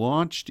be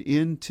launched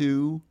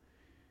into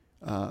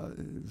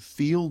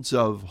fields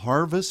of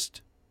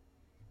harvest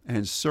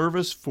and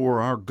service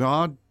for our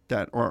God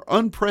that are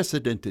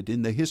unprecedented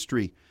in the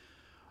history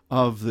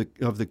of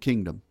the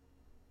kingdom.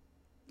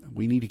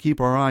 We need to keep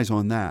our eyes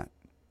on that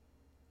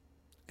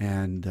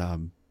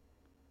and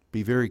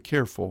be very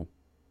careful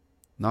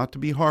not to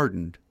be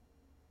hardened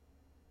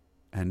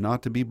and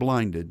not to be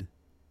blinded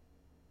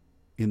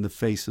in the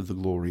face of the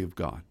glory of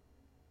God.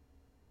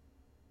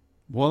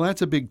 Well,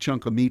 that's a big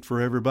chunk of meat for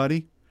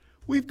everybody.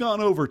 We've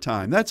gone over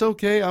time. That's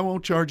okay. I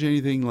won't charge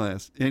anything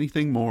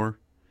more.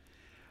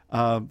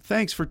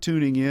 Thanks for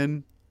tuning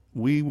in.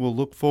 We will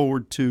look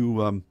forward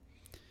to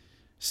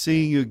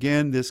seeing you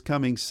again this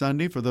coming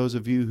Sunday for those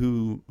of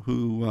you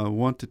who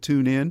want to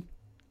tune in.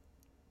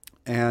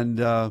 And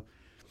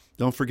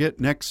don't forget,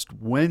 next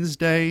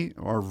Wednesday,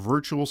 our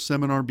virtual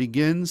seminar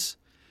begins.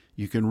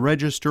 You can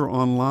register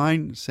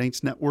online,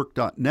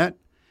 saintsnetwork.net.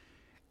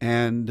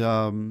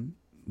 And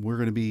we're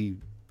going to be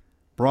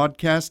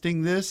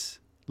broadcasting this.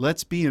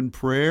 Let's be in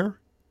prayer.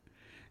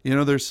 You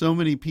know, there's so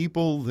many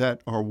people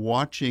that are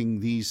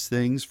watching these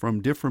things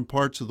from different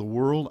parts of the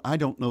world. I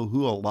don't know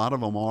who a lot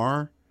of them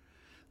are.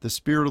 The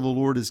Spirit of the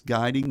Lord is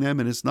guiding them,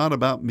 and it's not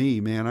about me,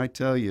 man, I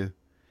tell you.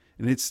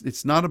 And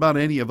it's not about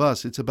any of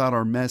us. It's about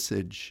our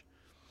message.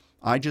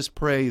 I just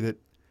pray that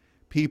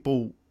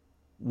people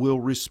will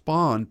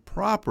respond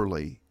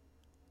properly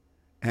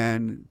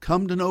and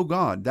come to know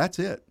God. That's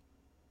it.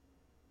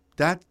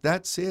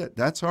 That's it.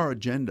 That's our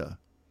agenda.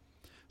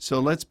 So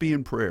let's be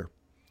in prayer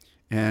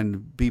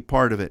and be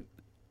part of it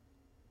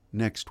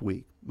next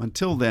week.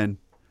 Until then,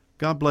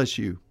 God bless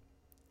you.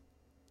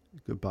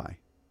 Goodbye.